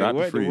 Freeze. I was like, Dr.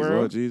 what in Freeze. the Lord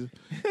world? Jesus.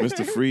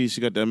 Mr. Freeze.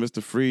 She got that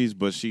Mr. Freeze,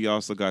 but she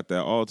also got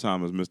that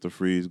Alzheimer's Mr.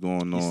 Freeze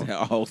going on.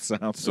 All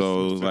sounds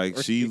So like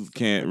she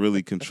can't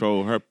really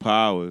control her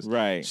powers.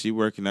 Right. She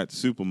working at the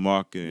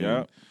supermarket. And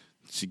Yep.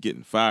 she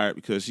getting fired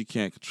because she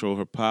can't control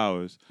her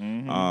powers.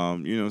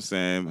 Mm-hmm. You know what I'm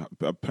saying?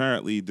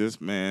 Apparently, this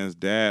man's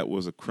dad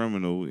was a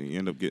criminal. He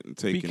ended up getting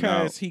taken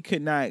out. Because he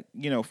could not,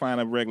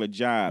 find a regular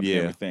job Yeah.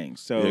 and everything.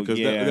 So, because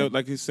yeah.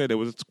 like you said, they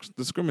was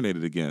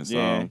discriminated against.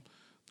 Yeah.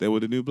 They were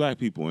the new black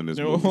people in this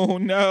movie. Oh,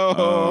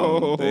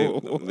 no.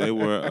 They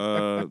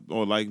were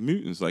or like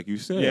mutants, like you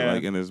said, Yeah.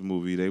 like in this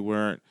movie. They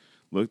weren't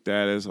looked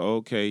at as,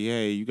 okay,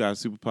 hey, you got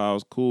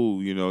superpowers,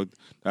 cool,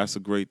 that's a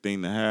great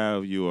thing to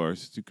have. You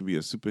can be a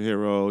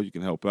superhero, you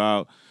can help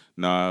out.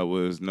 No, it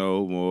was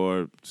no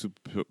more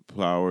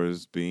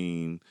superpowers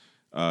being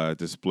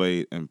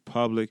displayed in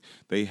public.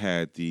 They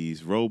had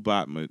these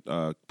robot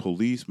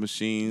police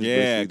machines. Yeah,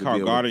 basically to called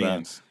be able to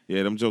Guardians.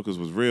 Yeah, them jokers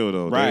was real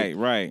though.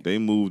 Right. They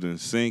moved in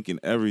sync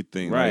and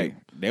everything. Right. Like,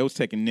 They was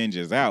taking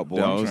ninjas out, boy.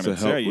 that I'm was trying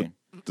to tell you.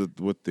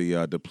 with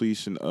the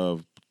depletion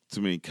of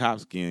too many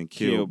cops getting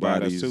killed by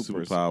the these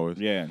supers. superpowers.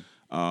 Yeah.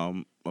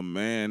 A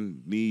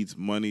man needs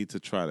money to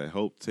try to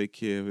help take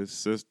care of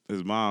his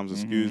mom's,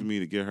 excuse me,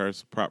 to get her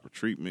some proper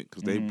treatment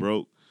because they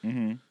broke.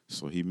 Mm-hmm.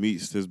 So he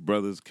meets his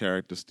brother's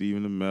character,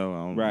 Stephen Amell. I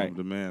don't remember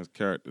the man's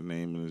character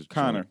name. In his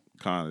Connor.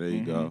 Connor, there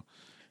you go.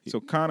 So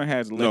Connor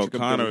has No,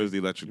 electric Connor ability. is the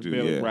electric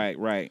dude, yeah.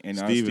 Right. And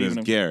Stephen is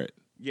Garrett.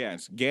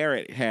 Yes,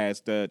 Garrett has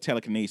the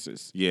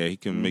telekinesis. Yeah, he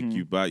can make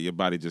your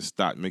body just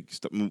stop,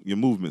 your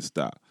movement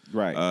stop.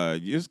 Right.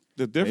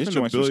 The different His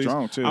joints are abilities.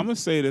 strong, too. I'm gonna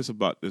say this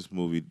about this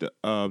movie: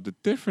 the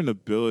different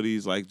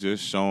abilities, like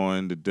just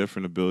showing the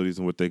different abilities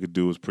and what they could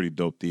do, was pretty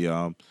dope.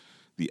 The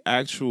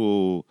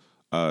actual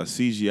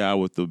CGI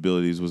with the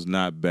abilities was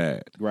not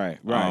bad. Right.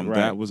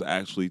 That was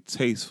actually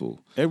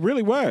tasteful. It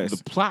really was.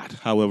 The plot,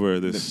 however,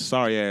 of this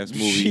sorry ass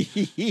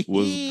movie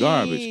was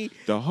garbage.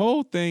 The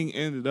whole thing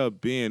ended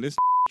up being this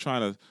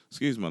trying to,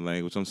 excuse my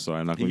language, I'm sorry,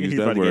 I'm not going to use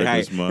that word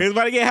this month. He's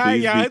about to get high,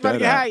 Please y'all. beat He's about to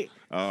that get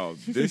out.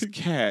 high. This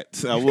cat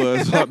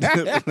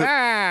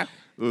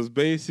was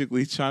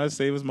basically trying to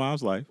save his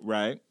mom's life.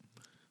 Right.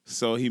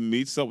 So he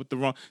meets up with the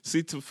wrong.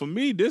 See, for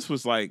me, this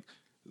was like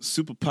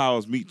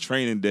superpowers meet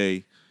Training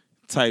Day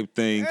type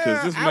thing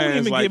because this I wouldn't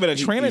man's even like, give it a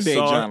he Training Day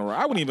saw it. genre.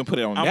 I wouldn't even put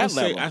it on I'm that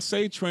gonna level. I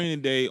say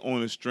Training Day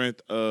on the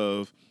strength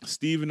of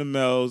Stephen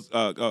Amell's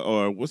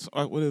or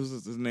what is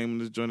his name in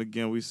this joint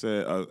again? We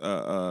said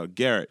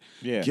Garrett.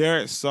 Yeah.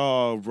 Garrett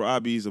saw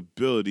Robbie's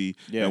ability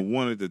Yeah. and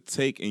wanted to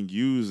take and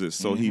use it,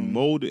 so he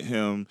molded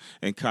him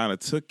and kind of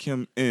took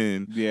him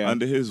in Yeah.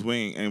 under his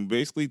wing and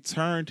basically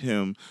turned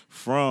him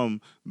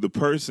from the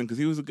person, because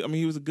he was a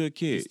good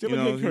kid. He's still you a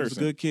know, good he was a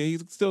person. good kid.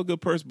 He's still a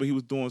good person, but he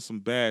was doing some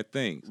bad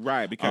things.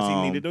 Right, because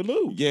he needed the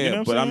loot. Yeah, you know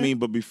what but I'm I saying? mean,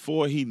 but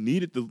before he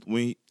needed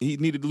he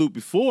needed the loot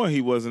before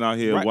he wasn't out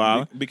here Right,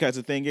 wild. because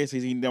the thing is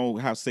he know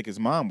how sick his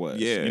mom was.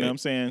 Yeah, You know what I'm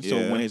saying? So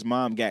yeah. when his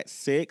mom got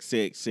sick,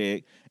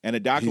 and the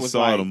doctor He was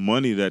saw like, the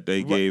money that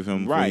they gave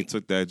him when he right.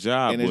 took that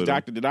job. and his with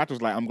him. the doctor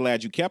was like, I'm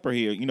glad you kept her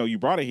here. You know, you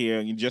brought her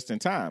here just in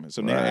time.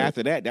 So now Right.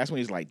 after that, that's when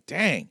he's like,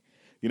 dang.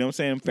 You know what I'm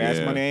saying? Fast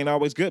Yeah. money ain't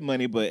always good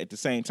money, but at the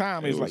same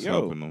time, It he's was like, yo,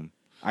 helping him.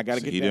 I got to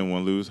So get he that. didn't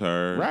want to lose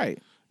her. Right.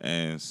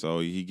 And so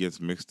he gets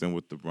mixed in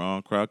with the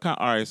wrong crowd. All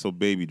right, so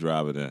Baby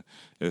Driver then.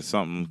 It's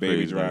something Baby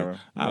crazy. Driver.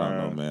 I don't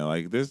know, Wow. man.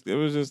 Like this, it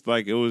was just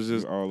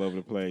all over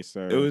the place,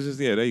 sir. it was just,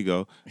 yeah, there you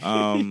go.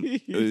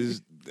 It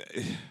was,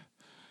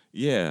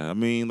 yeah, I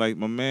mean, like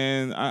my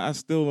man, I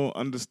still don't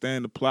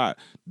understand the plot.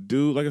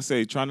 Dude, like I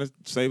say, trying to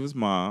save his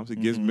mom. He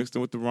gets mixed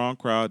in with the wrong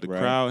crowd. The Right.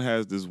 crowd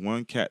has this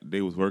one cat that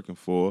they was working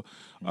for.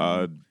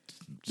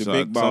 The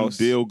big boss.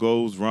 Some deal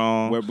goes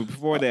wrong. Well, but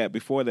before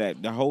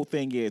that, the whole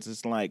thing is,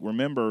 it's like,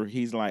 remember,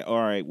 he's like,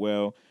 all right,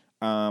 well,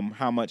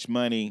 how much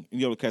money?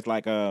 You know, because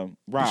like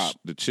Rob,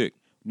 The chick.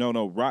 no,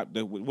 Rob,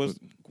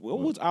 what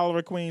was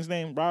Oliver Queen's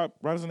name? Rob,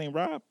 what's his name?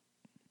 Rob.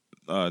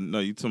 No,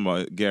 you talking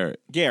about Garrett.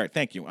 Garrett,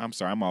 thank you. I'm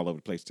sorry, I'm all over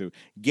the place too.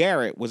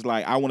 Garrett was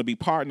like, I want to be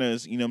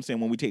partners, you know what I'm saying,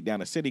 when we take down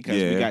the city, because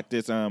we Yeah. got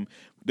this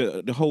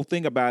the whole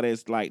thing about it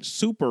is like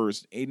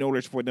supers, in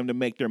order for them to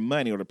make their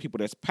money, or the people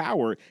that's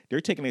powered, they're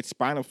taking their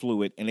spinal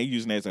fluid and they're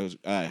using it as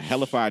a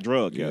hellified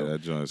drug. Yeah, yo.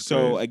 that joint is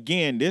So crazy.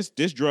 again, this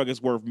drug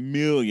is worth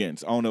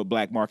millions on the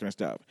black market and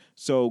stuff.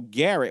 So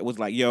Garrett was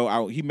like,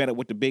 yo, he met up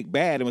with the big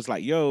bad and was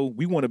like, yo,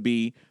 I want to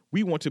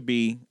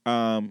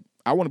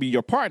be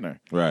your partner.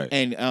 Right.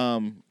 And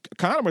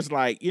Connor was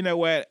like, you know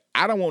what?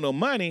 I don't want no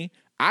money.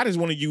 I just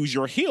want to use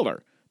your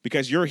healer,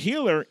 because your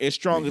healer is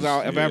strong as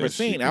I've Yeah, ever she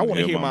seen. can I want to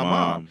heal heal my my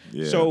mom. mom.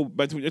 Yeah. So,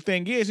 but the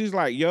thing is, he's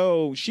like,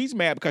 yo, she's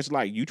mad because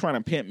like, you trying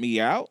to pimp me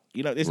out.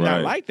 You know, it's not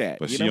Right. like that.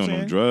 But you she know on what I'm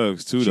them saying?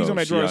 drugs too, She's though. on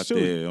that She drugs out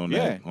too. there on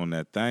Yeah.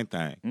 that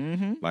thing.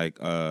 Mm-hmm. Like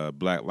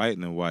Black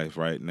Lightning wife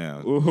right now.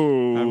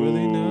 Ooh, I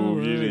really know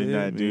you did it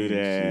not do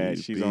that.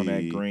 means She's on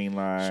that be green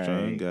light.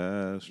 Strung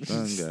guy.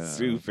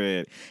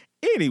 Stupid.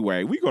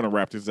 Anyway, we're gonna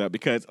wrap this up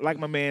because, like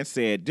my man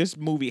said, this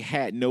movie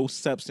had no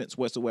substance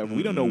whatsoever.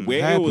 We don't know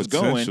where Had it was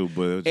going. potential,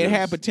 but It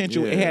had just-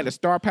 potential. It yeah. had the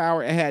star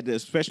power. It had the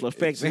special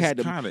effects. It had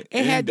the kinda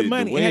it had the ended.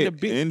 money. way It had the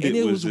big. ended And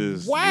it was was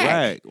just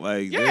whack.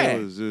 Like Yeah.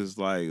 it was just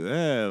like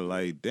that.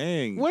 Like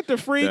dang. What the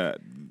freak?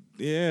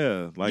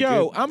 Yeah. Like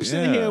Yo, it- I'm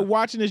sitting yeah. here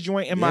watching this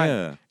joint in my.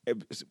 Yeah.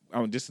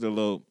 This is a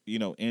little,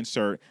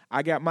 insert.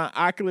 I got my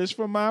Oculus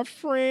from my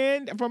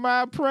friend, from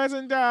my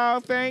present doll.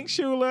 Thanks,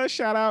 Shula.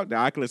 Shout out the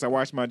Oculus. I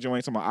watched my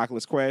joints on my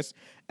Oculus Quest,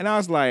 and I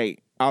was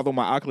like, although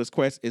my Oculus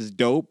Quest is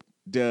dope,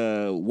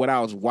 what I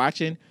was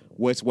watching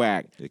was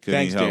whack. It couldn't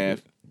Thanks, help Dev.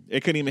 it.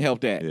 It couldn't even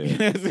help that. Yeah. You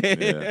know what I'm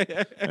saying?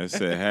 Yeah. I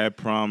said, had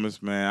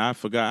promised, man. I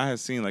forgot. I had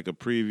seen like a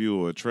preview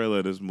or a trailer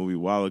of this movie a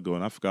while ago,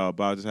 and I forgot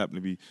about it. I just happened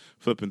to be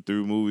flipping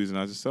through movies, and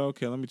I just said,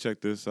 okay, let me check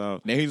this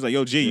out. Now he was like,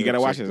 "Yo, G, you Yeah, gotta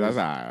watch check this." I was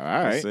this. like,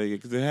 "All right."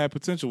 Because it had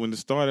potential when it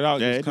started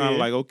out. Yeah, it it was kind did. of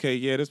like, okay,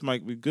 yeah, this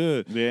might be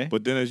good. Yeah.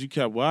 But then as you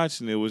kept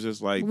watching, it was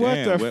just like, What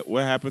damn, the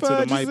what happened to the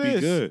fudge might is be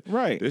this? good?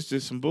 Right. It's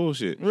just some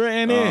bullshit. Right,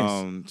 and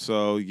it is.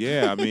 So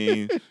yeah, I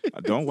mean,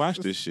 don't watch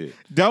this shit.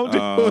 Don't do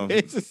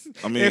it.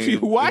 I mean, if you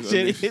watch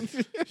it,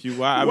 if you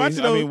watch, Watch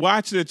it on-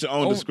 watch it at your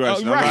own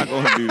discretion. right. I'm not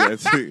going to do that.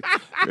 Too.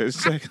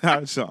 Just check it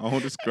out at your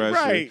own discretion.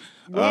 Right.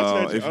 Watch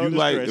it at your if own you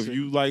like, discretion. if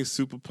you like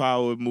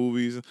superpower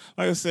movies,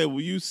 like I said,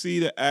 when you see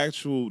the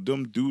actual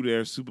them do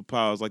their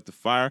superpowers, like the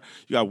fire,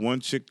 you got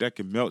one chick that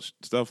can melt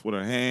stuff with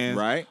her hands.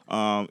 Right.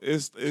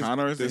 It's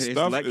Connor this is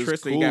stuff electricity.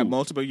 is cool. You got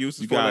multiple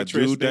uses You for got a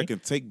electricity. dude that can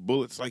take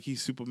bullets like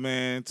he's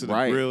Superman to the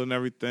Right. grill and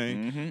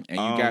everything. And you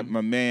got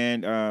my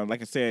man,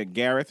 like I said,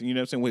 Gareth, you know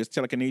what I'm saying, with his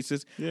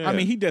telekinesis. Yeah. I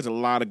mean, he does a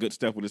lot of good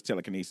stuff with his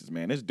telekinesis,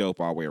 man. It's dope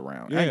all the way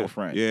around. I ain't gonna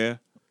front. Yeah.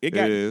 It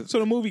got is. so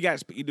the movie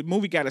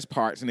got its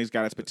parts and it's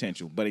got its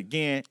potential, but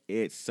again,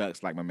 it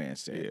sucks like my man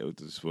said. Yeah,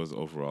 this was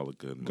overall a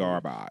good movie.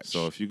 Garbage.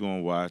 So if you're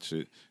gonna watch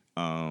it,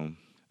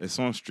 it's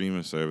on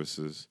streaming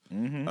services.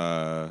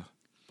 I'm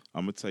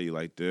gonna tell you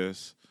like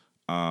this.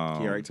 He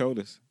already told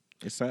us.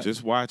 It sucks.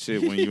 Just watch it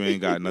when you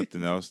ain't got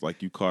nothing else.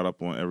 Like you caught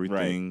up on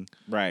everything.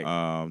 Right.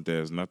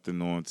 There's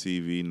nothing on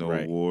TV, no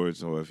Right.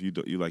 awards, or if you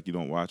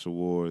don't watch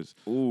awards.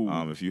 Ooh.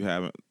 If you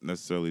haven't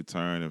necessarily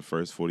turned and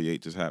First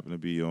 48 just happened to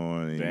be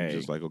on, and Dang. you're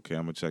just like, okay,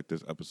 I'm gonna check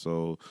this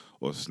episode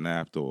or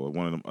Snapped or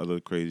one of them other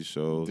crazy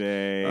shows.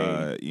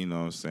 Dang. You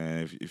know what I'm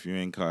saying? If you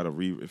ain't caught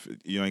if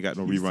you ain't got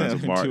no You reruns of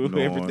sound Martin to on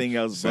everything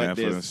else but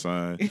Sanford and this.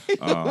 Son, you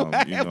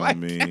know what I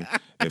mean?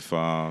 If you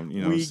know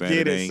We what I'm saying,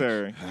 get it, ain't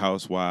sir.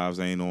 Housewives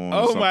ain't on,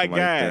 Oh, something my like God.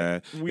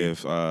 that. We-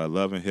 If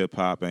Love and Hip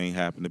Hop ain't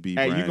happen to be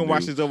Hey, you brand can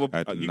watch new this over.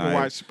 at the You night, can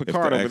watch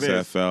Picard if over the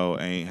this. XFL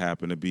ain't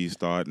happen to be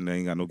starting, they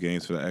ain't got no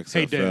games for the Hey,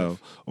 XFL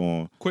Dev.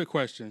 on. Quick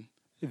question: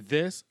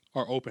 this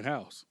or open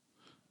house?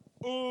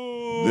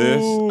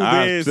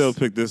 I still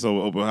pick this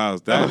over Open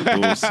House. That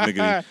was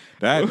snickety.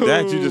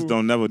 That you just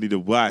don't never need to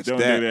watch Don't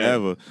that, do that.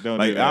 ever. Don't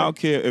like do that. I don't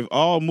care if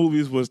all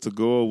movies was to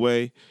go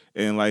away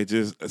and like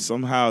just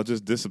somehow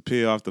just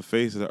disappear off the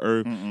face of the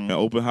earth. And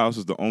Open House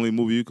is the only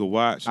movie you could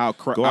watch. Go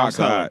I'll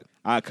outside.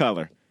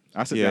 color.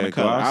 I sit Yeah, down and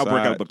go color. I'll break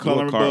outside, up a do a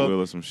coloring cartwheel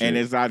book, or some shit. and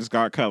I just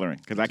start coloring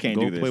because I can't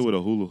Go do this. play with a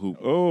hula hoop.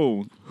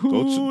 Oh,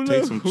 Go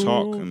take some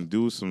chalk hula and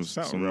do some.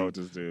 Something wrong with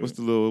this dude. What's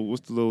the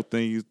little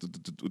thing you used to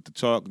with the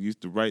chalk? You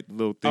used to write the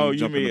little thing. Oh, you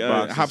jump in mean the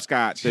boxes.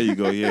 hopscotch? There you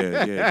go.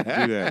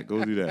 Yeah. Do that.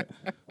 Go do that.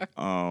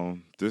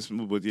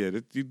 But yeah,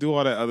 you do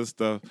all that other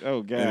stuff.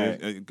 Oh, God.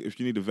 And if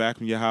you need to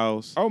vacuum your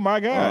house, Oh my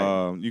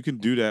God. you can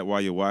do that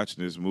while you're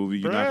watching this movie.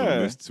 You're not gonna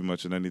Bruh. miss too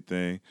much of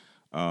anything.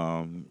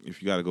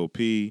 If you gotta go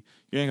pee,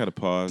 you ain't gotta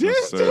pause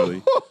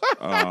necessarily.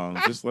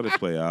 Just let it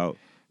play out.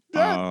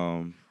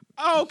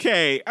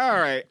 Okay, all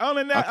right. On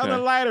a Okay.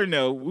 lighter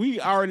note, we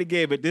already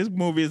gave it. This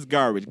movie is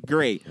garbage.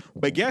 Great,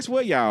 but guess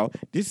what, y'all?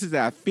 This is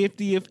our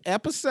 50th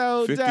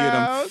episode. 50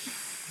 dog. of them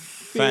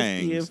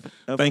fangs. 50th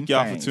of Thank them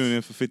y'all fangs. for tuning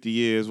in for 50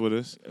 years with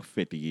us.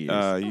 50 years. It's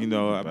Bugging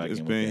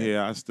been with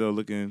here. I still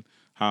looking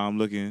how I'm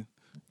looking.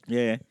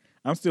 Yeah,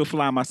 I'm still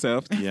flying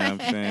myself. Yeah, I'm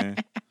saying.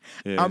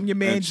 Yeah. I'm your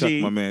man, and Chuck,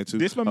 G. my man too.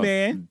 This my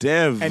man.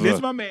 Dev. And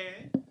this my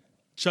man.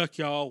 Chuck,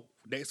 y'all.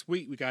 Next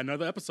week we got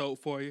another episode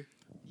for you.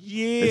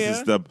 Yeah. This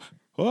is the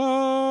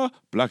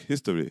Black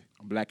History.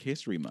 Black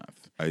History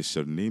Month. I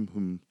shall name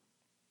him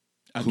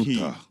Akeem.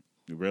 Kunta.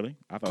 Really?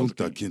 I thought it was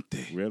Kunta Akeem.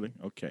 Kinte. Really?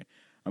 Okay.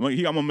 I'm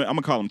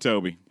gonna call him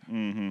Toby.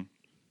 Mm-hmm.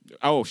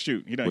 Oh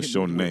shoot! He done What's hit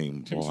your me.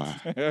 name, boy?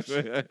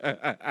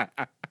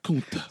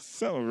 Kunta.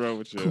 Something wrong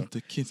with you.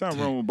 Kunta Kinte. Something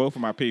wrong with both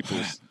of my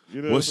peoples.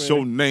 You know What's what your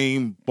I'm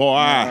name, boy?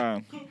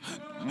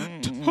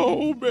 saying?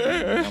 Toby.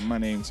 My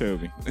name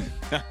Toby.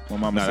 My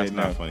mama Nah, that's said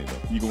not no. funny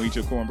though. You gonna eat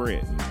your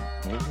cornbread?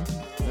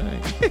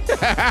 Dang.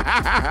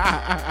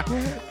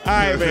 All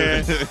right,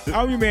 man.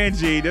 I'm your man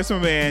G. That's my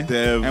man.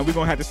 Dev. And we're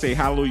gonna have to say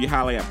hallelujah,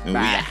 hallelujah. And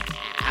Bye.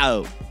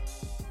 out.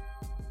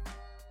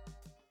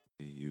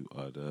 You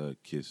are the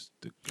kiss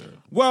the girl.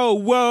 Whoa,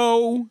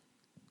 whoa.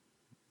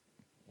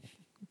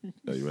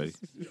 Are you ready?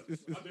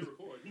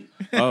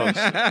 Oh, shit.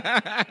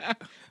 I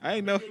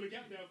didn't know.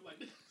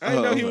 I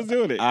didn't know he was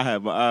doing it. I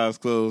had my eyes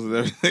closed and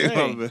everything.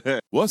 Hey. My bad.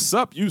 What's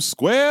up, you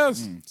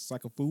squares?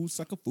 Sucker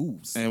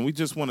fools. And we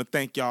just want to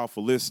thank y'all for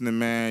listening,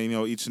 man. You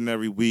know, each and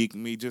every week.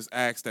 And we just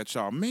ask that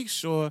y'all make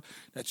sure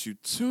that you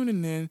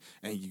tuning in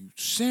and you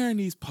sharing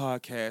these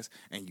podcasts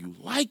and you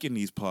liking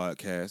these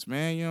podcasts,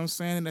 man. You know what I'm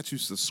saying? And that you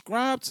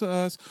subscribe to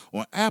us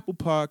on Apple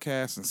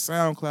Podcasts and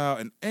SoundCloud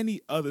and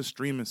any other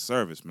streaming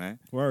service, man.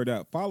 Word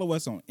up. Follow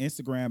us on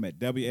Instagram at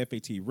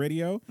WFAT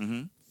Radio.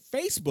 Mm-hmm.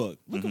 Facebook.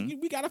 Look,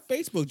 we got a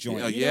Facebook joint.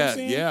 Yeah, You know what I'm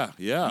saying? yeah.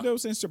 You know what I'm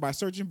saying? So by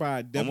searching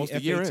by Almost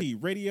a year WFAT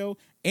Radio.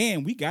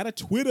 And we got a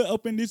Twitter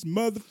up in this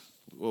mother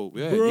Oh,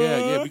 yeah, Bruh.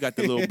 yeah. We got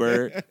the little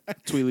bird.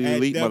 Tweedly at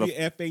elite, mother.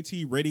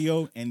 WFAT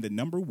Radio and the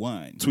number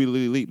 1.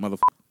 Tweedly elite, mother.